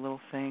like the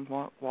little saying,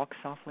 walk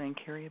softly and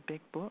carry a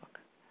big book.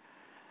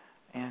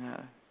 And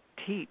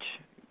teach,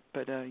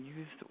 but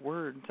use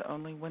words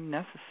only when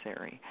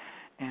necessary.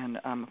 And,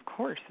 of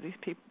course, these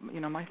people,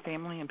 my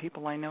family and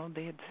people I know,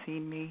 they had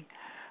seen me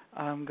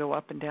go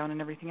up and down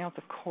and everything else.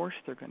 Of course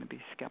they're going to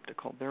be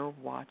skeptical. They're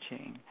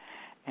watching.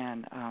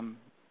 And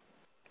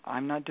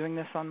I'm not doing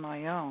this on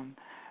my own.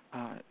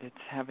 It's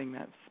having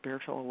that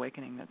spiritual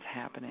awakening that's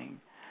happening.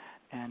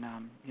 And,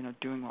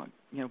 doing what,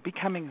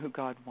 becoming who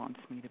God wants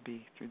me to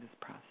be through this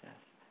process.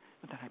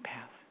 With that, I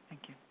pass.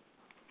 Thank you.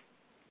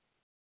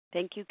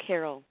 Thank you,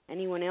 Carol.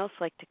 Anyone else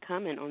like to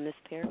comment on this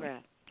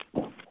paragraph?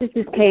 This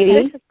is Katie.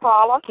 This is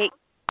Paula.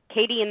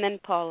 Katie and then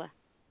Paula.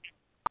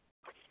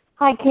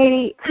 Hi,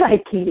 Katie. Hi,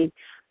 Katie.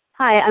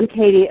 Hi, I'm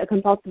Katie, a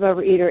compulsive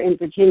overeater in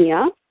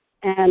Virginia.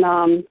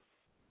 And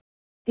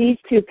these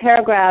two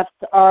paragraphs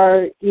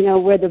are,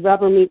 where the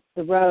rubber meets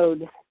the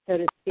road, so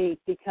to speak,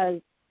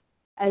 because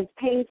as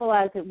painful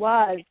as it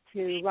was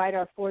to write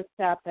our fourth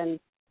step and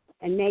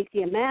make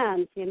the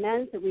amends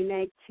that we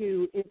make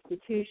to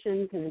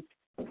institutions and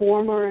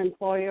former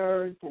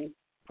employers and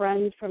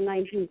friends from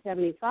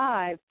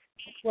 1975,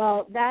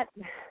 well, that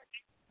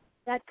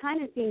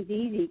kind of seems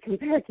easy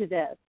compared to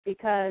this,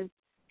 because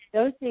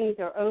those things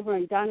are over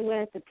and done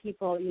with. The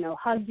people,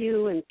 hug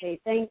you and say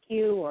thank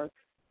you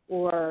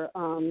or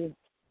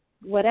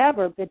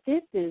whatever. But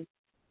this is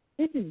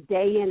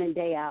day in and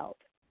day out.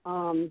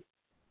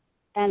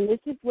 And this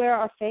is where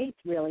our faith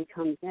really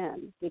comes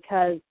in,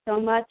 because so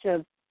much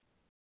of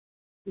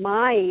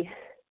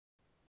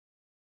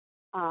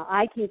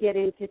I can get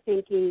into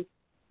thinking,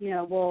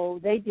 well,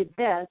 they did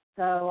this,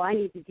 so I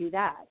need to do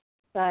that.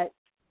 But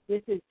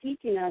this is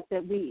teaching us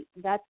that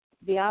that's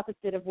the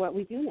opposite of what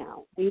we do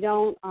now. We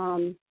don't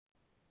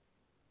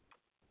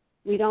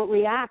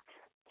react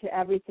to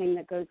everything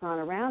that goes on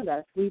around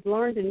us. We've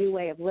learned a new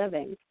way of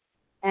living,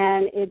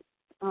 and it's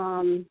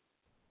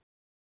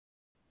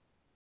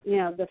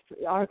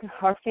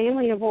our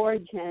family of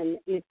origin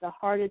is the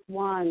hardest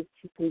one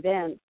to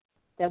convince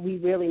that we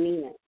really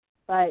mean it.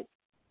 But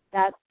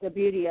that's the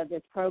beauty of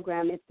this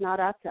program. It's not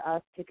up to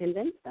us to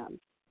convince them.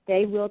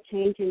 They will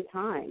change in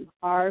time.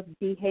 Our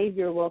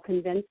behavior will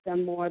convince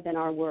them more than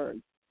our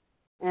words.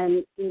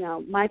 And,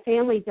 my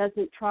family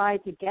doesn't try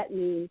to get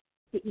me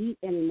to eat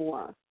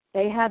anymore.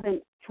 They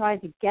haven't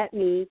tried to get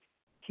me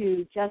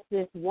to just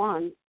this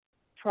once,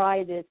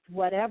 try this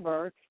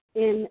whatever,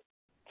 in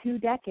 2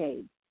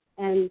 decades.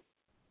 And,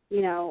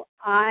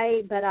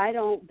 I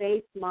don't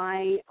base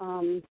my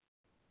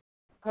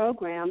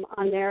program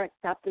on their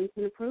acceptance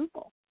and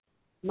approval.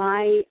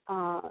 My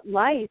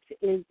life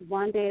is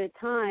one day at a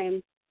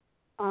time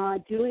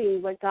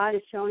doing what God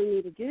is showing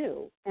me to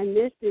do. And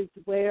this is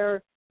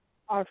where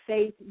our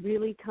faith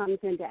really comes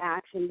into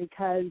action,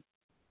 because,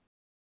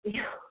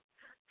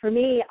 for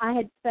me, I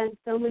had spent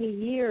so many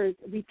years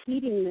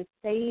repeating the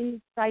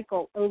same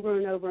cycle over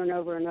and over and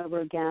over and over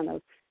again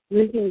of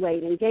losing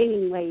weight and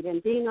gaining weight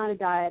and being on a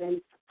diet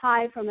and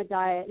high from a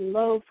diet and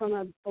low from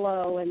a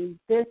blow and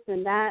this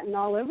and that and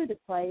all over the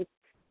place.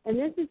 And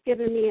this has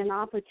given me an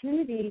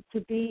opportunity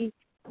to be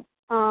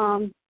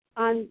on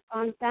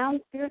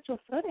sound spiritual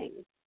footing,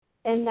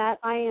 and that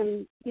I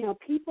am,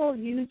 people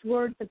use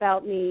words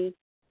about me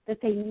that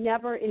they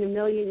never in a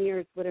million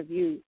years would have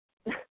used.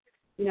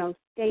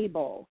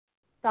 Stable,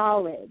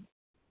 solid,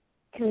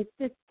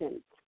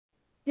 consistent,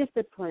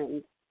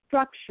 disciplined,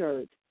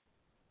 structured,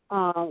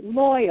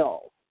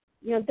 loyal.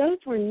 Those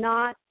were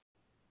not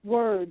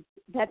words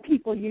that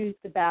people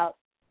used about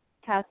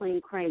Kathleen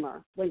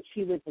Kramer when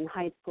she was in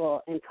high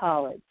school and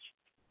college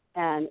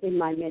and in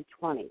my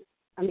mid-20s.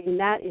 I mean,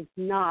 that is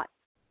not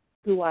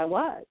who I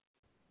was.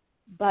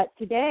 But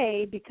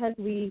today, because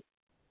we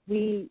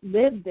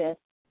live this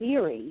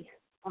theory,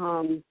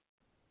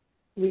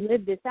 we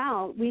live this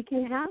out, we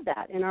can have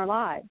that in our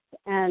lives.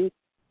 And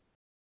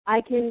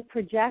I can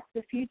project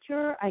the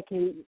future. I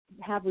can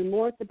have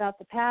remorse about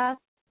the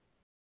past.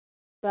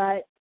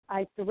 But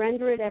I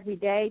surrender it every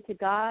day to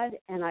God,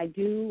 and I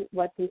do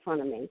what's in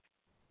front of me.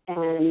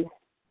 And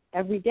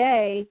every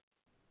day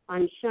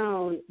I'm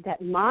shown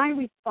that my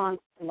response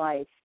to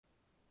life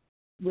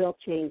will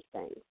change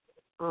things.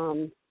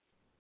 And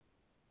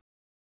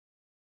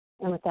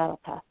with that, I'll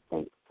pass.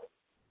 Thanks.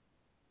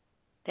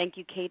 Thank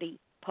you, Katie.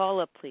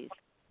 Paula, please.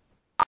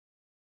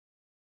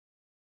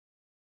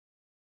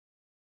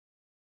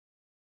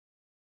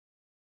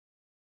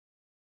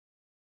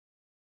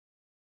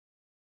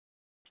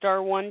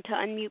 Star 1 to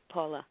unmute,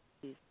 Paula,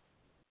 please.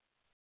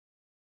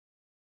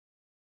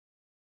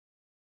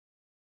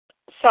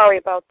 Sorry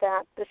about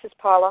that. This is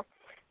Paula,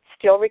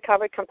 still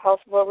recovered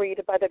compulsive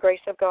overeater by the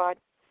grace of God.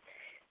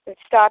 It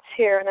starts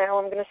here, and now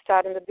I'm going to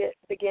start in the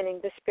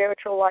beginning. The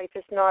spiritual life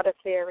is not a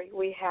theory.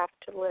 We have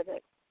to live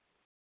it.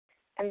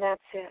 And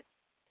that's it.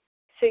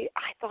 See,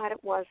 I thought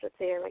it was a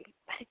theory.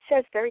 It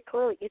says very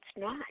clearly it's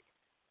not.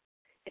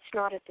 It's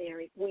not a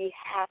theory. We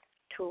have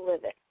to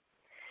live it.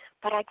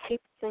 But I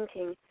keep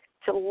thinking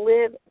to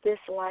live this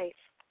life,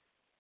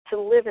 to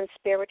live in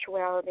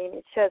spirituality. And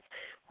it says,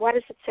 what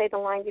does it say, the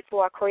line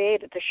before, our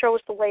Creator, to show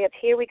us the way of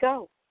here we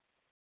go.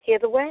 Here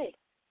the way.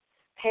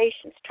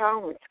 Patience,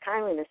 tolerance,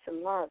 kindliness,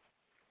 and love.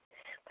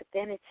 But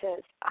then it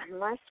says,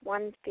 unless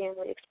one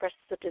family expresses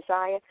a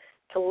desire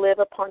to live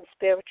upon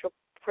spiritual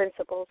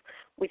principles,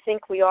 we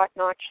think we ought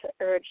not to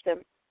urge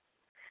them.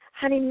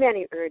 Honey,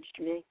 many urged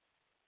me.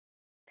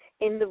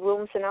 In the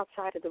rooms and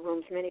outside of the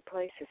rooms, many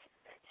places,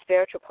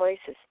 spiritual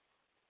places.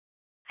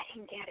 I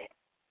didn't get it.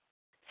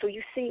 So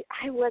you see,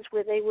 I was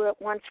where they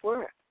once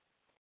were.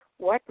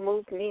 What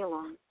moved me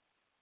along?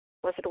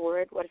 Was it a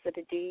word? Was it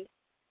a deed?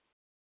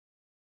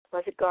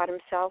 Was it God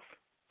himself?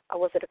 Or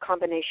was it a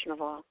combination of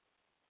all?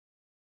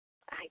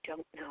 I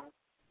don't know.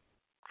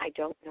 I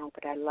don't know,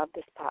 but I love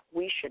this part.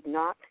 We should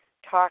not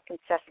talk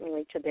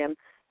incessantly to them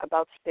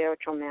about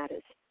spiritual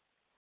matters.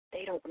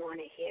 They don't want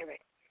to hear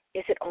it.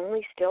 Is it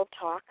only still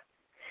talk?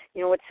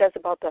 You know, it says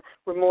about the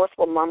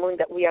remorseful mumbling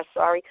that we are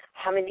sorry.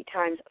 How many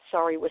times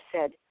sorry was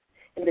said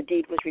and the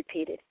deed was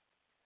repeated?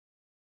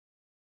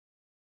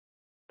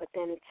 But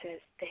then it says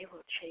they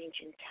will change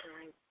in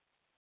time.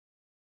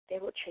 They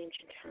will change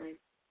in time.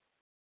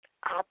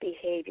 Our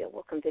behavior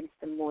will convince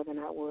them more than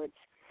our words.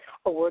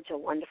 Our words are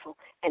wonderful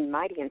and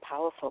mighty and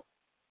powerful.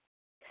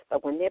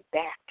 But when they're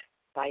backed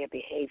by a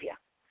behavior,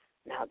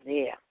 now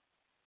they're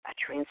a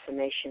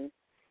transformation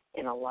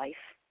in a life.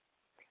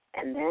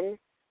 And then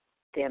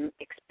them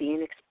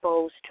being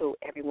exposed to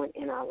everyone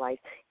in our life.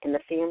 And the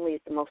family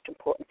is the most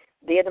important.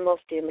 They're the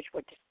most damage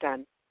was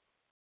done.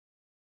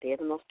 They're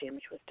the most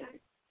damage was done.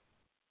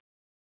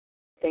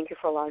 Thank you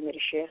for allowing me to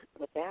share.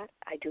 With that,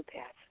 I do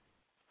pass.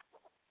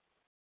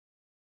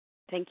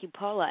 Thank you,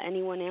 Paula.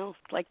 Anyone else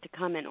like to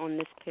comment on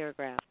this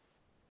paragraph?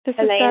 This is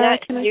Elena,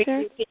 can I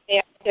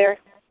share?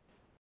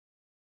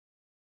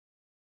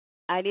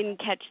 I didn't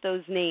catch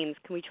those names.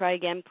 Can we try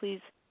again, please?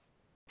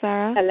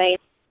 Sarah? Elena.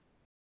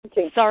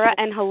 Sarah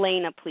and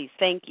Helena, please.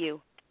 Thank you.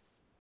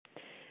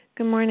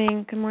 Good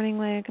morning. Good morning,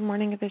 Leah. Good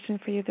morning, A Vision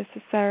for You. This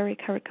is Sarah,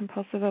 recovered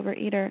compulsive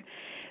overeater.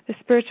 The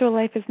spiritual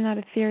life is not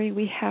a theory.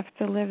 We have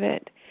to live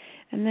it.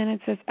 And then it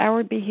says,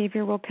 our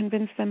behavior will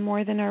convince them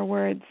more than our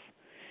words.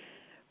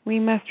 We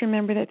must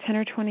remember that 10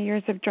 or 20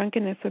 years of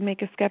drunkenness would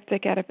make a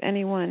skeptic out of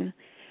anyone.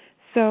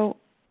 So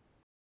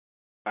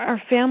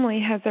our family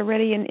has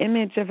already an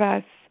image of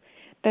us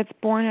that's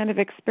born out of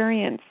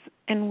experience.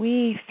 And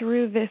we,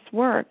 through this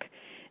work,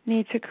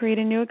 need to create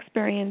a new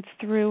experience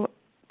through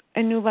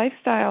a new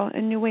lifestyle,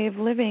 a new way of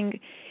living,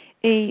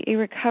 a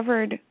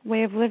recovered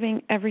way of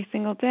living every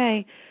single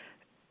day.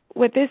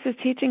 What this is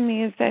teaching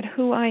me is that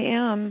who I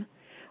am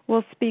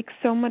will speak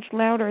so much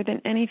louder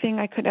than anything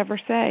I could ever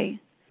say.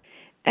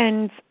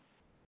 And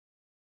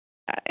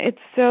it's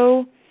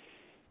so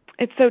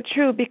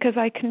true, because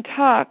I can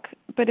talk,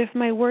 but if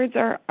my words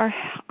are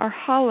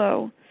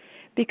hollow,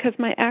 because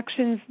my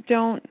actions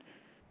don't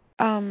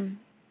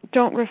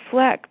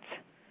reflect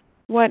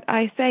what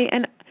I say,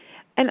 and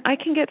I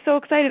can get so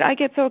excited. I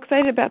get so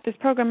excited about this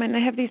program, and I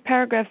have these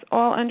paragraphs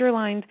all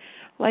underlined,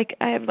 like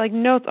I have like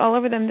notes all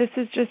over them. This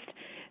is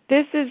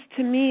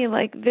to me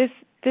like this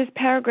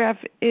paragraph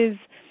is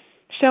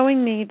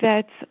showing me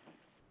that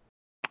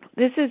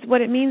this is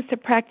what it means to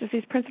practice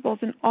these principles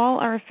in all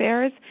our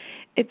affairs.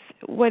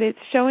 What it's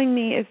showing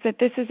me is that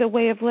this is a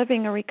way of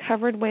living, a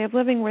recovered way of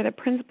living, where the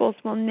principles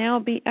will now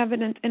be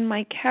evident in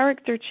my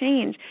character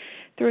change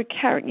through a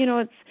character. You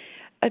know,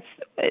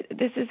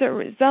 this is a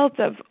result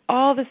of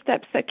all the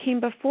steps that came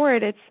before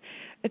it.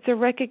 It's a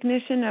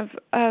recognition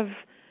of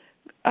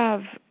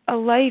a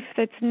life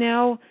that's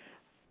now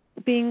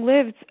being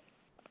lived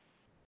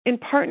in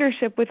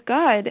partnership with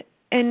God,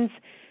 and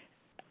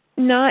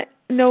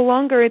no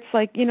longer it's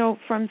like, you know,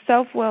 from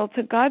self-will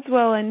to God's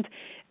will, and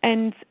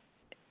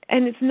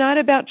it's not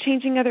about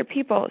changing other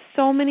people.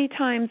 So many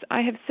times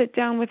I have sit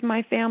down with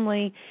my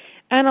family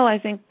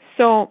analyzing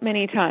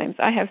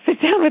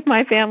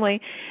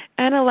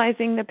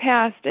the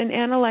past and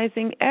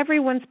analyzing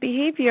everyone's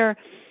behavior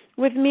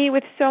with me,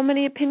 with so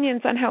many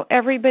opinions on how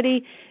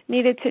everybody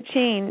needed to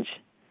change.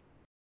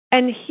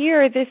 And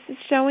here this is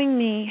showing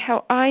me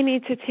how I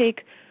need to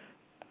take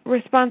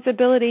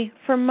responsibility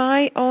for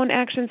my own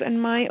actions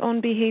and my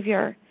own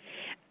behavior.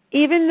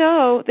 Even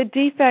though the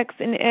defects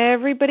in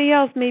everybody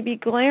else may be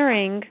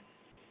glaring,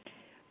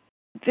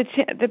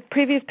 the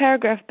previous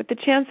paragraph, but the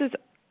chances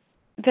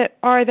that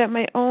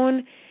my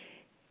own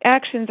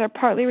actions are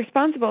partly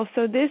responsible.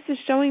 So this is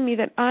showing me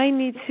that I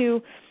need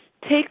to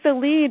take the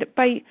lead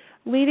by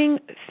leading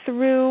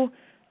through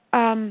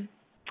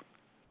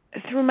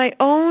my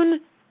own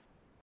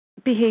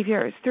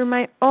behaviors, through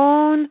my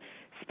own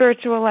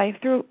spiritual life,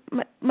 through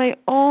my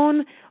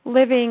own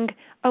living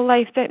a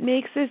life that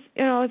makes this,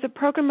 as a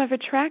program of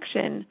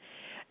attraction.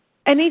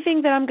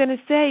 Anything that I'm going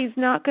to say is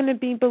not going to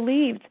be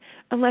believed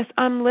unless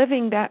I'm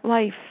living that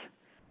life.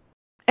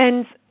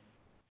 And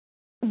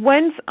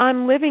once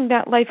I'm living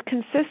that life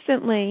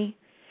consistently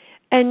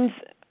and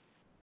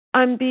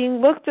I'm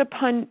being looked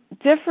upon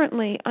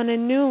differently on a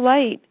new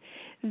light,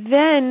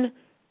 then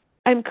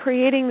I'm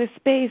creating the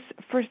space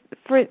for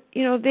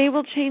they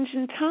will change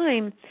in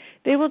time.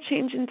 They will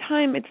change in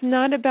time. It's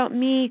not about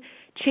me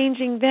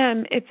changing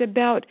them. It's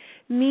about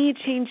me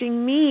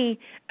changing me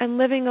and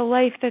living a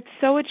life that's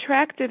so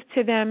attractive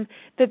to them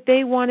that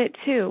they want it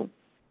too.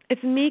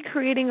 It's me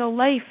creating a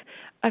life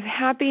of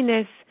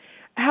happiness.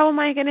 How am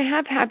I going to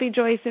have happy,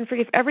 joyous, and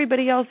free if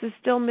everybody else is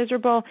still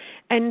miserable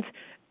and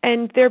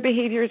their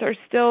behaviors are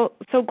still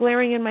so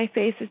glaring in my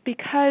face? Is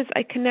because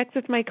I connect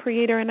with my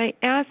Creator and I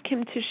ask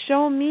Him to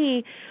show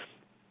me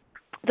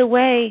the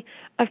way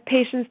of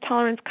patience,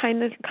 tolerance,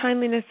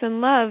 kindliness,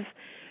 and love,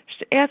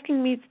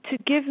 asking me to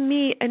give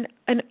me an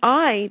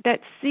eye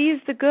that sees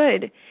the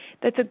good,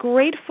 that's a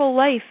grateful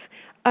life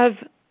of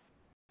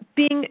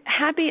being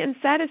happy and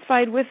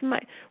satisfied with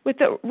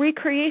the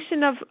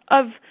recreation of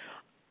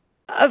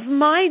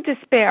my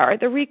despair,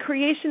 the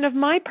recreation of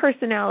my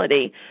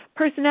personality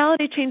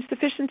change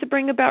sufficient to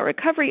bring about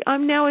recovery.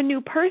 I'm now a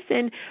new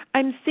person.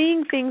 I'm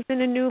seeing things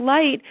in a new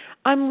light.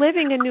 I'm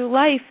living a new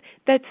life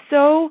that's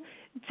so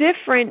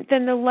different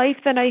than the life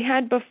that I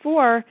had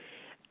before.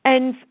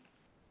 And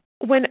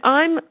when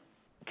I'm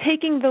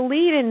taking the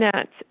lead in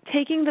that,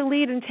 taking the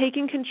lead and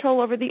taking control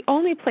over the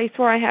only place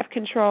where I have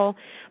control,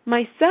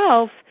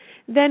 myself,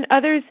 then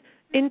others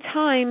in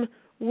time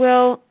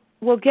will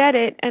get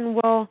it and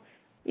will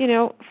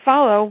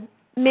follow.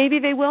 Maybe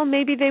they will,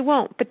 maybe they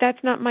won't, but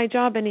that's not my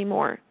job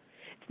anymore.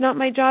 It's not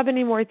my job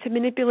anymore to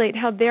manipulate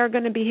how they're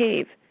going to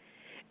behave.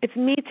 It's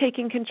me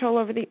taking control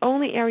over the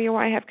only area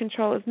where I have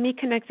control is me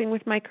connecting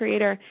with my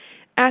Creator,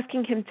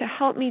 asking Him to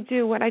help me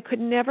do what I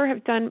could never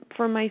have done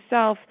for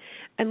myself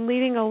and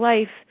leading a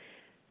life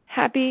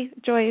happy,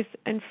 joyous,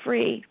 and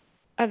free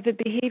of the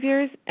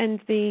behaviors and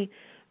the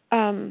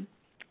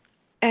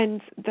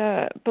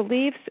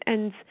beliefs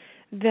and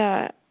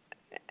the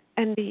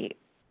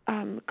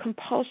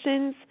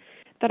compulsions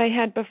that I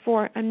had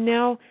before. I'm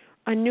now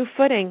on new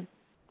footing.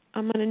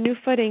 I'm on a new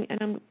footing,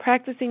 and I'm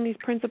practicing these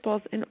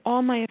principles in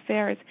all my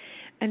affairs,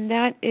 and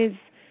that is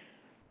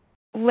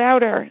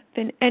louder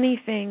than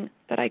anything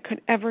that I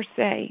could ever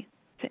say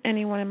to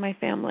anyone in my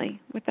family.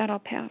 With that, I'll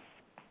pass.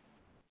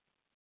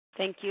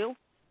 Thank you.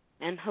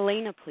 And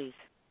Helena, please.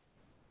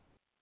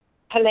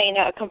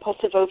 Helena, a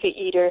compulsive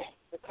overeater,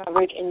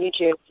 recovered in New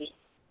Jersey.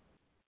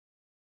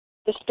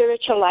 The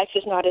spiritual life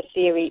is not a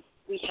theory.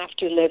 We have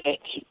to live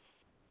it.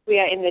 We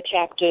are in the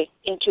chapter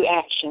Into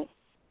Action.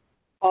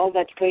 All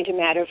that's going to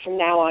matter from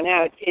now on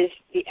out is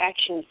the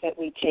actions that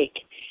we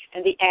take.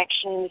 And the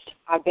actions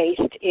are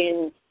based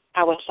in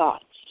our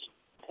thoughts,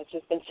 as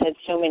has been said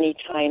so many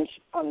times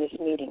on this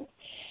meeting.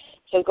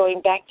 So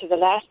going back to the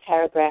last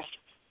paragraph,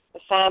 the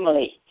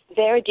family,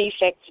 their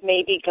defects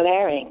may be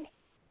glaring.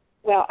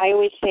 Well, I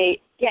always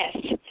say, yes,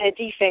 their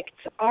defects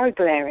are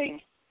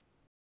glaring,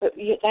 but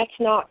that's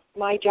not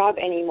my job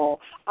anymore.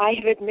 I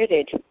have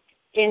admitted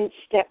in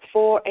step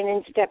 4 and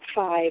in step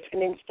 5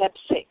 and in step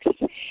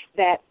 6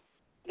 that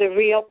the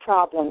real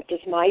problem is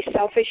my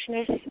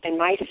selfishness and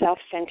my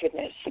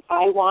self-centeredness.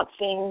 I want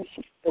things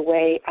the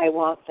way I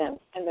want them,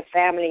 and the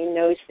family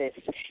knows this.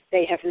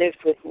 They have lived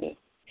with me,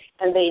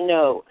 and they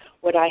know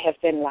what I have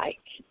been like.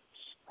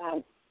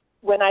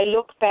 When I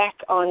look back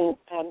on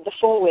the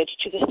foreword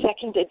to the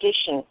second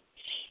edition,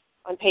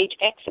 on page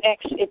XX,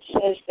 it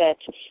says that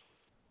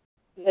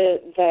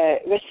the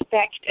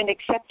respect and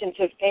acceptance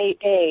of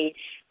AA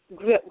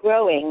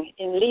growing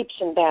in leaps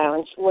and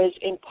bounds was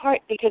in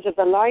part because of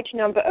the large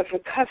number of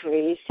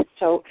recoveries.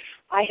 So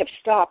I have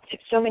stopped.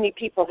 So many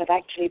people have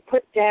actually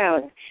put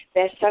down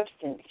their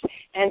substance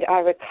and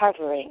are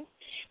recovering,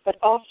 but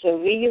also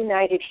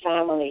reunited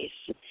families.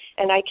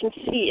 And I can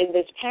see in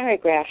this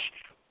paragraph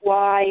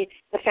why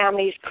the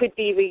families could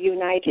be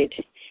reunited,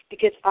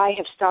 because I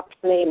have stopped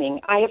blaming.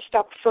 I have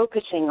stopped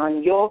focusing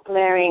on your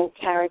glaring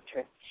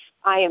character.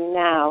 I am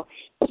now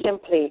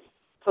simply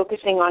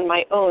focusing on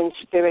my own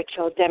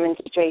spiritual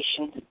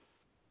demonstration.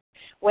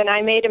 When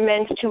I made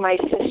amends to my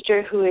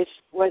sister, who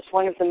was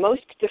one of the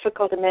most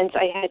difficult amends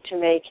I had to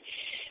make,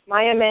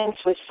 my amends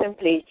was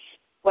simply,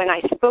 when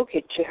I spoke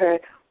it to her,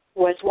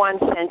 was one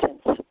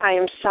sentence. I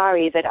am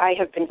sorry that I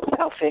have been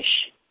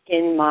selfish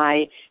in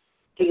my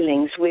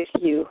dealings with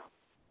you.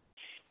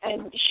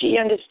 And she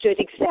understood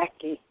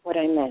exactly what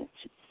I meant.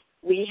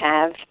 We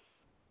have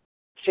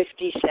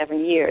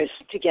 57 years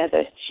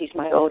together. She's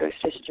my older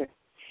sister.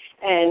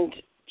 And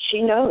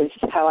she knows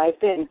how I've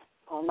been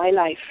all my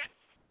life.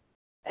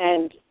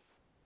 And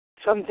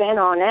from then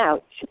on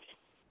out,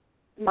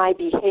 my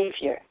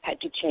behavior had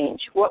to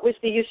change. What was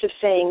the use of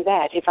saying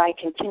that if I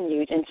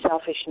continued in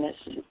selfishness?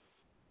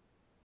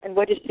 And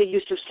what is the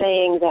use of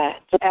saying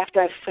that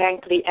after I've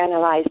frankly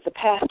analyzed the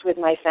past with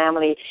my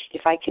family,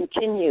 if I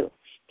continue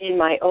in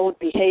my old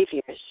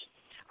behaviors,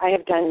 I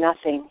have done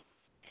nothing.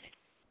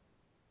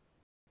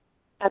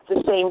 At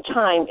the same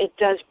time, it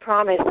does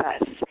promise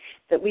us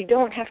that we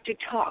don't have to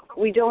talk.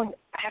 We don't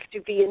have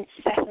to be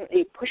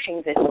incessantly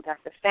pushing this stuff.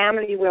 The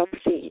family will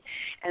see,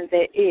 and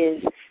there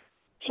is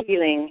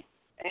healing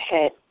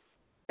ahead.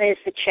 There's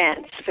the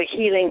chance for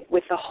healing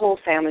with the whole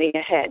family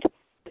ahead,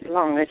 as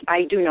long as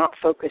I do not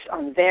focus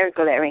on their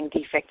glaring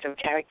defects of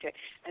character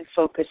and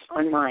focus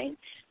on mine.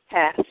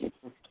 Pass.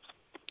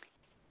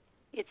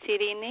 It's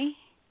Irini.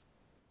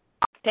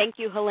 Thank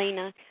you,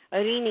 Helena.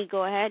 Irini,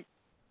 go ahead.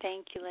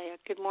 Thank you, Leah.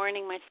 Good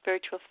morning, my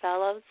spiritual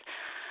fellows.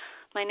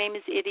 My name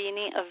is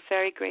Irini, a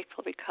very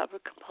grateful,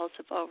 recovered,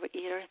 compulsive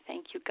overeater.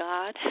 Thank you,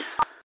 God.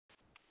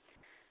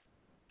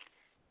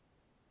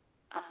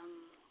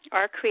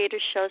 Our Creator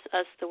shows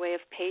us the way of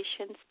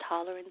patience,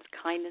 tolerance,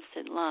 kindness,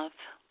 and love.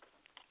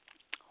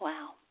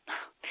 Wow.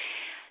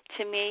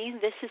 To me,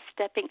 this is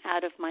stepping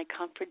out of my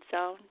comfort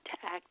zone to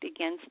act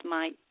against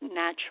my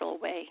natural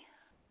way,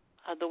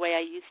 the way I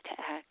used to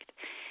act.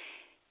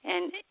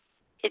 And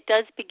it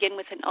does begin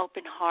with an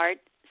open heart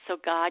so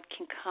God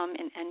can come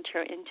and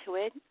enter into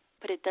it,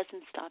 but it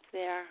doesn't stop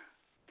there.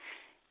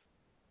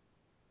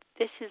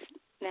 This is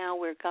now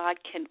where God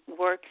can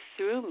work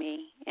through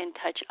me and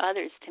touch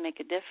others to make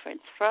a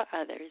difference for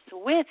others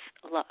with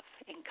love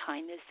and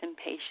kindness and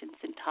patience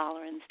and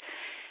tolerance.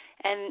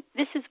 And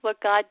this is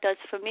what God does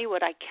for me,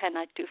 what I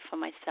cannot do for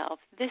myself.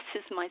 This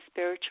is my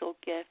spiritual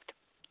gift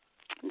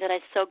that I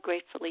so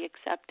gratefully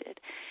accepted.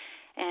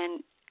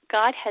 And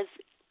God has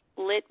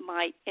lit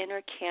my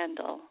inner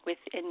candle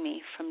within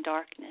me from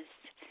darkness.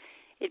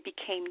 It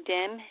became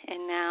dim,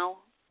 and now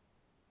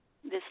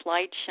this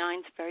light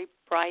shines very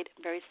bright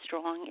and very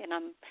strong, and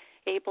I'm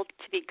able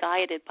to be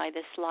guided by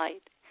this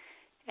light.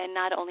 And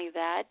not only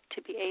that,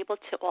 to be able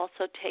to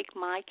also take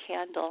my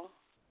candle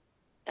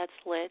that's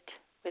lit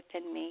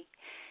within me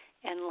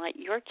and light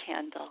your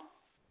candle.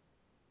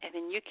 And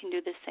then you can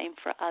do the same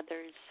for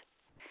others.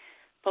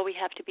 But we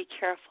have to be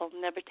careful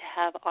never to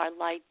have our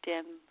light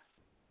dim,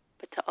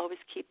 but to always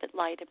keep it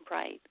light and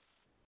bright.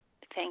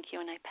 Thank you,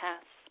 and I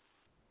pass.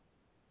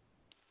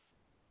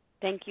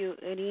 Thank you,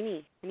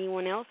 Irini.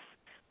 Anyone else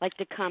like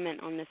to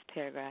comment on this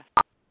paragraph?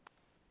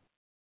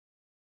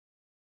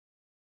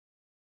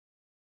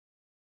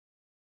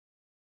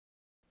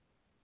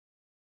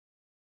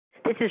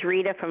 This is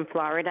Rita from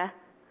Florida.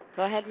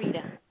 Go ahead,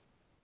 Rita.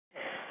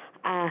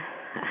 I'm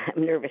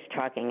nervous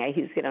talking. I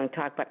usually don't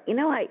talk, but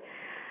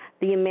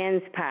the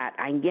amends part,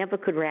 I never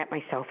could wrap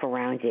myself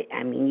around it.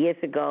 I mean, years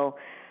ago,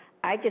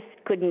 I just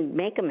couldn't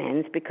make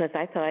amends because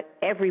I thought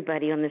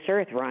everybody on this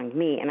earth wronged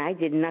me, and I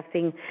did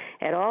nothing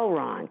at all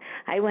wrong.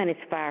 I went as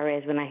far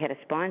as, when I had a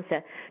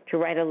sponsor, to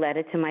write a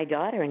letter to my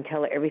daughter and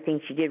tell her everything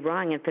she did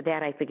wrong, and for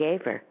that I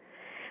forgave her,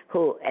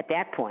 who, at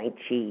that point,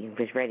 she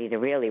was ready to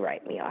really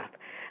write me off.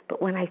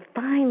 But when I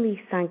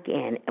finally sunk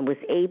in and was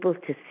able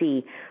to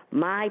see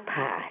my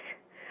part,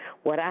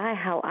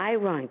 how I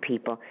wronged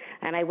people,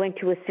 and I went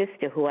to a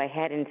sister who I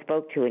hadn't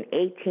spoke to in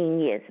 18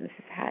 years, and this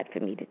is hard for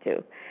me to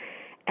do,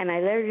 and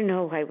I let her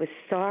know I was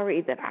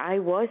sorry, that I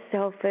was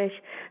selfish,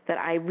 that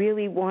I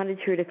really wanted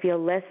her to feel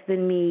less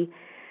than me.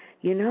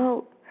 You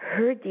know,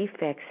 her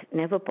defects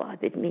never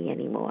bothered me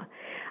anymore.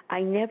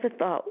 I never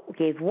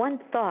gave one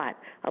thought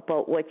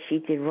about what she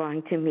did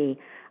wrong to me.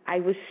 I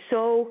was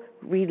so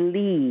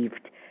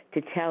relieved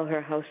to tell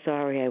her how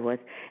sorry I was.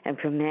 And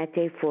from that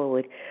day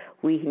forward,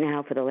 we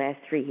now, for the last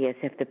 3 years,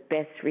 have the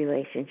best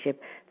relationship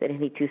that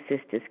any two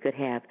sisters could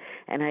have.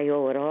 And I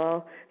owe it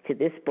all to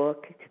this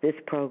book, to this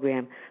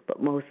program,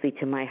 but mostly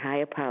to my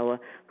higher power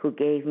who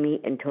gave me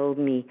and told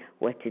me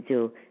what to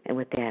do. And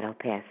with that, I'll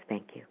pass.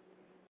 Thank you.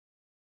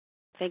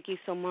 Thank you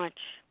so much.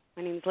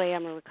 My name is Leah.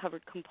 I'm a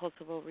recovered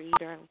compulsive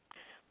overeater. I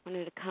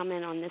wanted to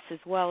comment on this as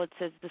well. It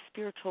says the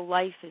spiritual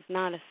life is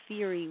not a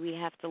theory. We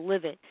have to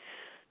live it.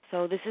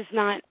 So this is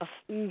not a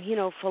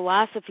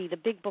philosophy. The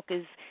big book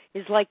is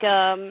like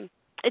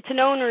it's an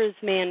owner's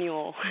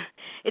manual.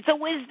 It's a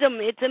wisdom.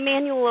 It's a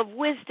manual of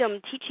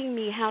wisdom teaching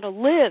me how to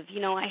live.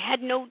 I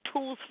had no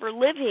tools for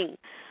living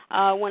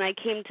when I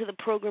came to the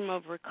program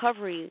of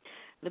recovery.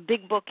 The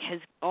big book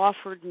has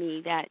offered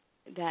me that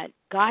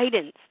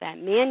guidance, that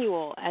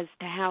manual as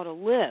to how to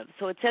live.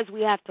 So it says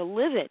we have to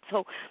live it.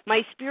 So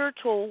my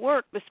spiritual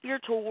work, the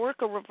spiritual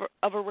work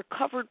of a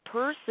recovered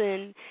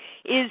person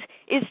is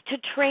to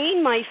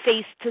train my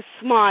face to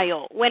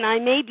smile when I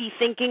may be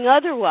thinking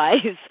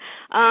otherwise.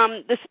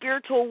 The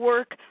spiritual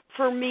work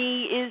for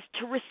me is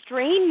to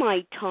restrain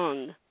my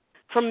tongue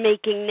from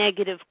making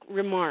negative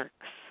remarks.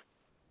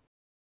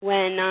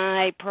 when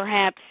I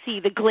perhaps see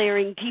the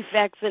glaring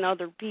defects in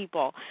other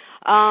people.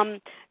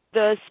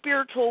 The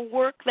spiritual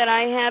work that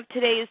I have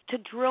today is to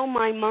drill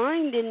my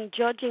mind in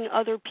judging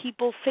other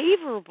people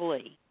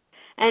favorably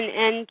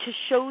and to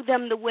show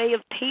them the way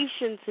of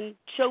patience and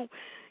show,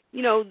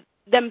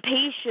 them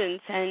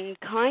patience and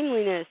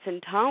kindliness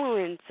and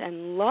tolerance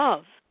and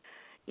love.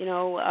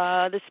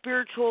 The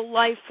spiritual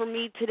life for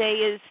me today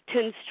is to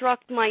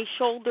instruct my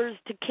shoulders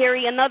to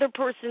carry another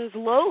person's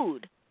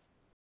load,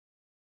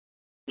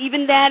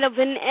 even that of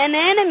an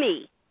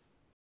enemy,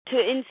 to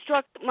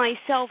instruct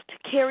myself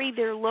to carry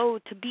their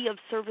load, to be of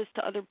service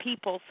to other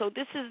people. So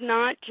this is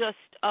not just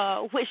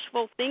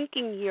wishful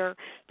thinking here.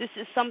 This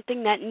is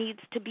something that needs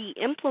to be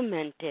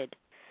implemented.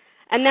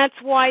 And that's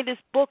why this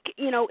book,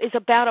 is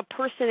about a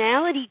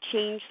personality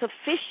change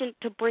sufficient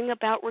to bring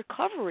about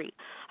recovery.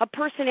 A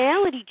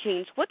personality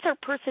change. What's our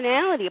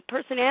personality? A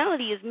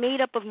personality is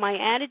made up of my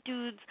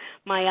attitudes,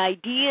 my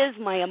ideas,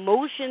 my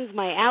emotions,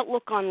 my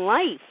outlook on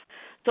life.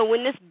 So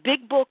when this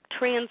big book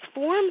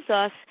transforms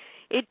us,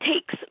 it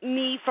takes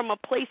me from a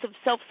place of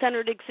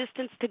self-centered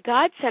existence to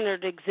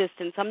God-centered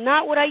existence. I'm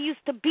not what I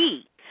used to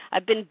be.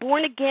 I've been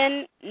born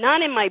again,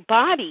 not in my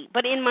body,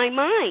 but in my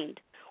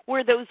mind,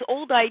 where those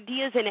old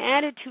ideas and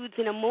attitudes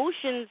and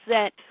emotions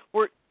that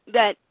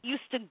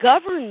used to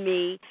govern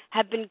me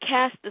have been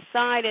cast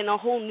aside, and a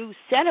whole new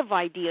set of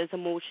ideas,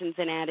 emotions,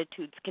 and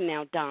attitudes can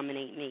now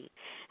dominate me.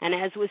 And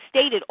as was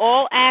stated,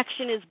 all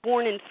action is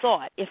born in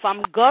thought. If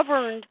I'm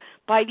governed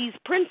by these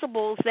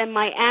principles, then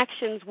my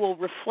actions will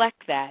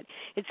reflect that.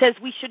 It says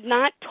we should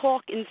not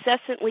talk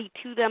incessantly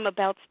to them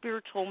about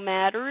spiritual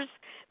matters.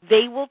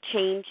 They will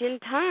change in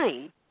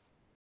time.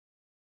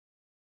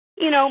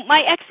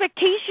 My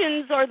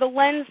expectations are the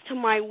lens to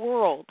my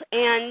world.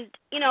 And,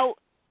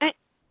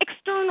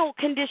 external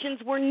conditions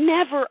were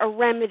never a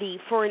remedy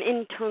for an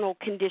internal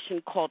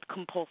condition called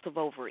compulsive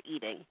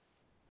overeating.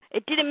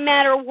 It didn't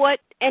matter what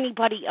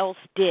anybody else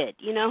did,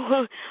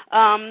 to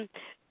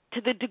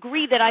the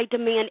degree that I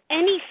demand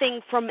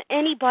anything from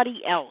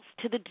anybody else,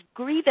 to the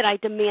degree that I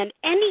demand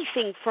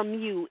anything from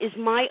you, is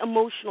my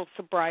emotional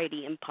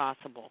sobriety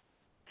impossible.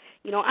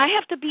 I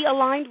have to be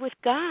aligned with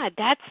God.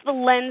 That's the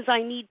lens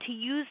I need to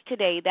use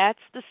today. That's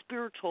the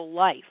spiritual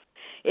life.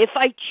 If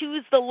I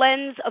choose the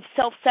lens of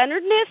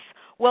self-centeredness,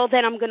 well,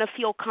 then I'm going to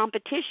feel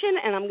competition,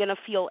 and I'm going to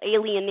feel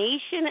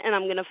alienation, and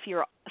I'm going to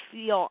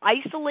feel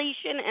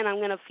isolation, and I'm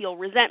going to feel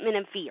resentment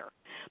and fear.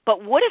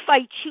 But what if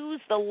I choose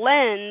the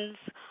lens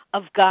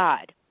of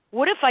God?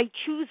 What if I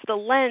choose the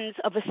lens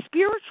of a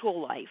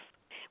spiritual life?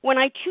 When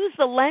I choose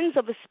the lens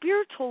of a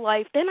spiritual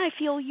life, then I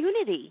feel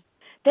unity.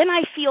 Then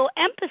I feel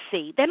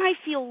empathy. Then I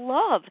feel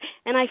love,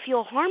 and I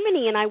feel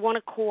harmony, and I want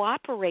to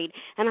cooperate,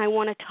 and I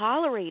want to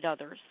tolerate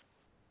others.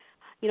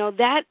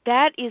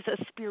 That is a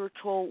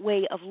spiritual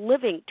way of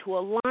living, to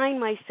align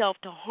myself,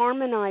 to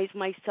harmonize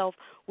myself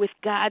with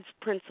God's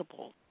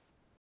principles.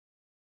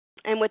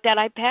 And with that,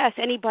 I pass.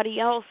 Anybody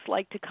else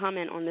like to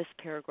comment on this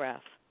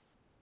paragraph?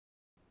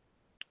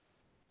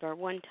 Star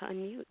one to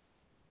unmute.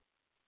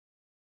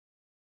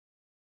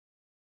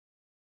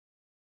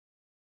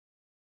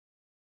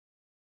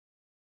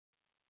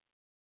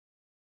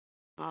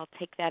 I'll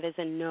take that as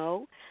a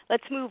no.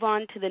 Let's move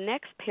on to the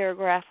next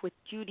paragraph with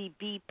Judy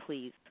B.,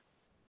 please.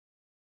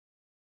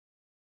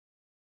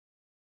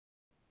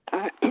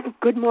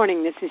 Good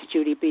morning. This is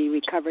Judy B.,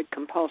 recovered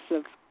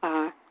compulsive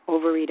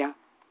overeater.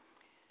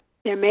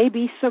 There may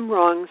be some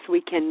wrongs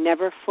we can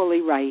never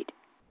fully right.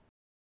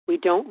 We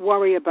don't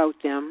worry about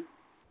them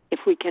if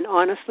we can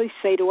honestly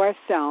say to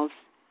ourselves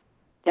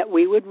that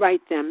we would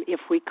right them if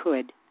we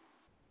could.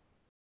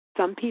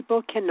 Some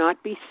people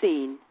cannot be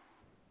seen.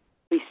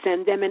 We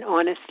send them an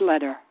honest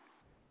letter,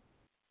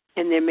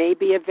 and there may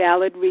be a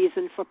valid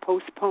reason for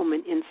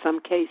postponement in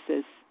some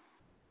cases.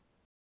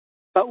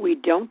 But we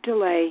don't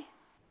delay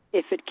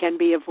if it can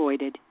be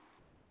avoided.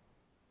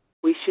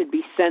 We should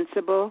be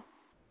sensible,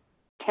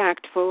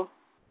 tactful,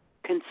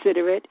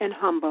 considerate, and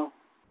humble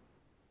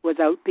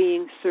without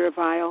being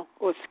servile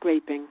or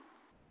scraping.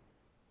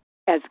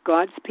 As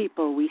God's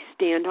people, we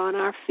stand on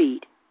our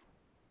feet.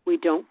 We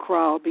don't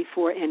crawl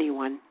before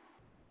anyone.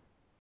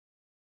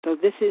 So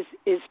this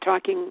is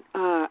talking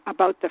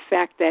about the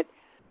fact that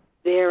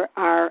there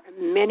are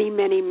many,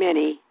 many,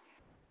 many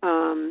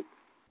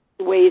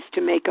ways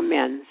to make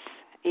amends.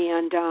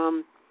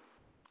 And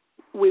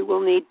we will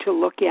need to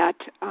look at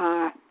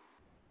our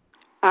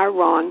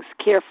wrongs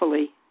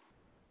carefully,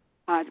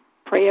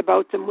 pray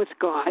about them with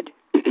God,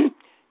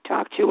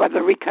 talk to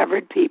other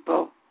recovered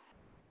people,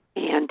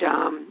 and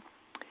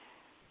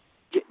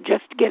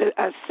just get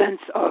a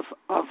sense of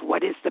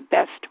what is the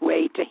best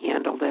way to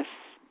handle this.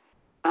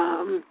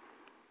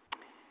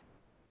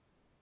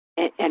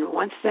 And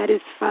once that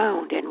is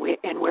found, and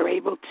we're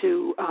able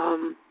to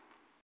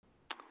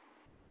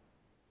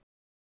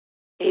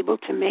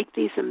make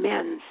these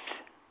amends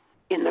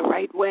in the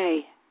right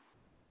way,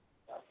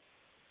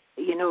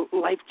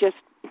 life just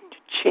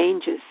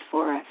changes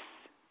for us.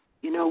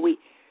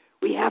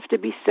 We have to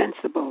be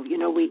sensible.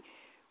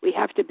 We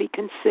have to be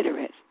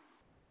considerate,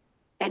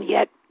 and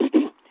yet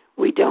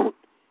we don't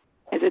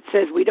as it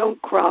says, we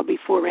don't crawl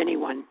before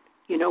anyone.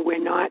 You know, we're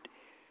not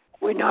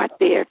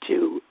there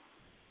to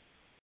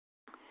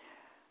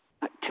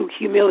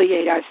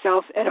humiliate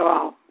ourselves at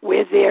all.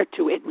 We're there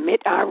to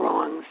admit our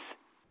wrongs,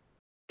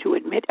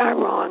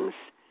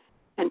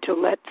 and to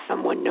let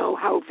someone know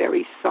how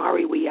very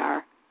sorry we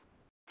are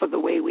for the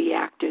way we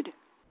acted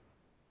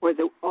or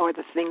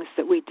the things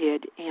that we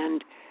did.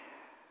 And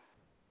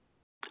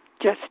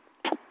just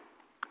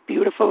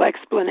beautiful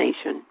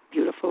explanation.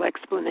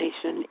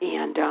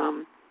 And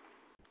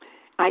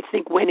I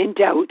think when in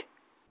doubt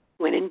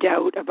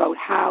about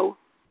how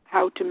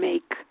to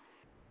make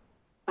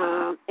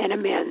an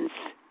amends,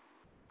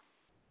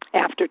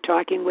 after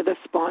talking with a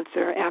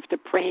sponsor, after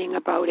praying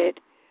about it,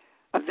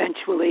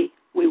 eventually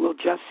we will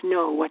just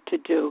know what to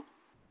do.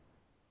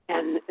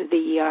 And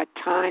the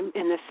time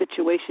and the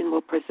situation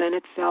will present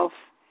itself,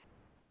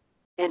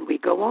 and we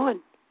go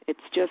on. It's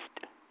just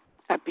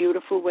a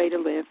beautiful way to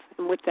live.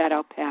 And with that,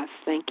 I'll pass.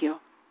 Thank you.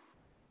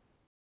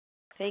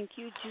 Thank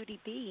you, Judy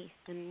B.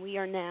 And we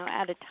are now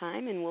out of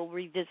time, and we'll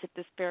revisit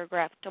this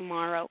paragraph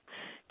tomorrow.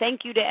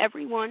 Thank you to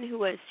everyone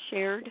who has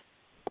shared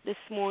this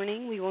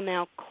morning. We will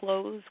now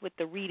close with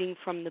the reading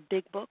from the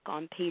Big Book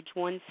on page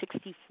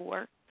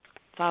 164,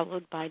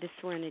 followed by the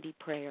Serenity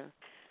Prayer.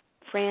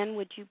 Fran,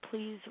 would you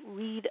please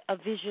read A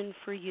Vision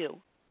for You?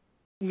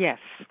 Yes.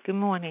 Good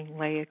morning,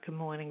 Leah. Good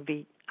morning,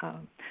 V.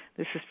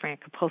 This is Fran,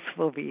 compulsive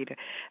overeater.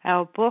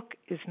 Our book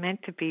is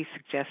meant to be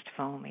suggestive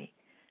only.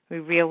 We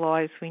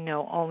realize we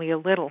know only a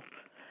little.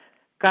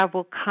 God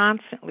will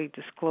constantly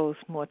disclose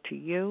more to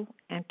you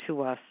and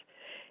to us.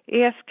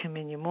 Ask Him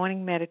in your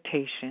morning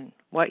meditation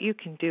what you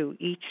can do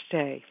each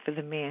day for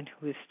the man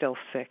who is still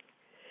sick.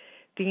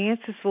 The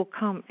answers will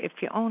come if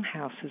your own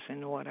house is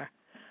in order,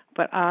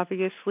 but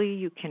obviously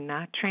you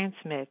cannot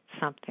transmit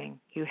something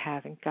you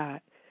haven't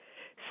got.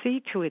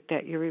 See to it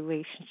that your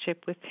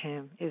relationship with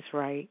Him is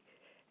right,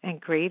 and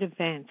great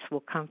events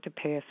will come to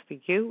pass for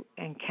you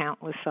and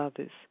countless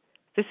others.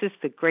 This is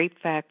the great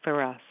fact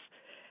for us.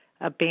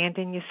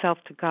 Abandon yourself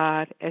to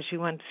God as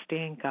you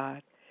understand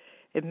God.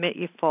 Admit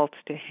your faults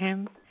to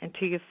Him and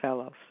to your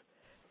fellows.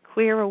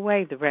 Clear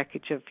away the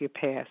wreckage of your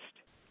past.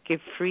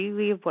 Give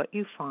freely of what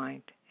you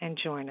find and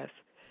join us.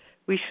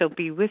 We shall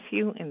be with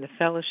you in the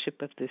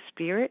fellowship of the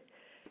Spirit,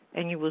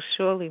 and you will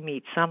surely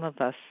meet some of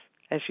us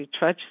as you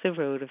trudge the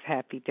road of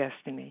happy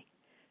destiny.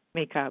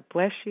 May God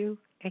bless you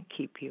and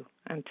keep you.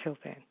 Until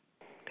then,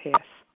 pass.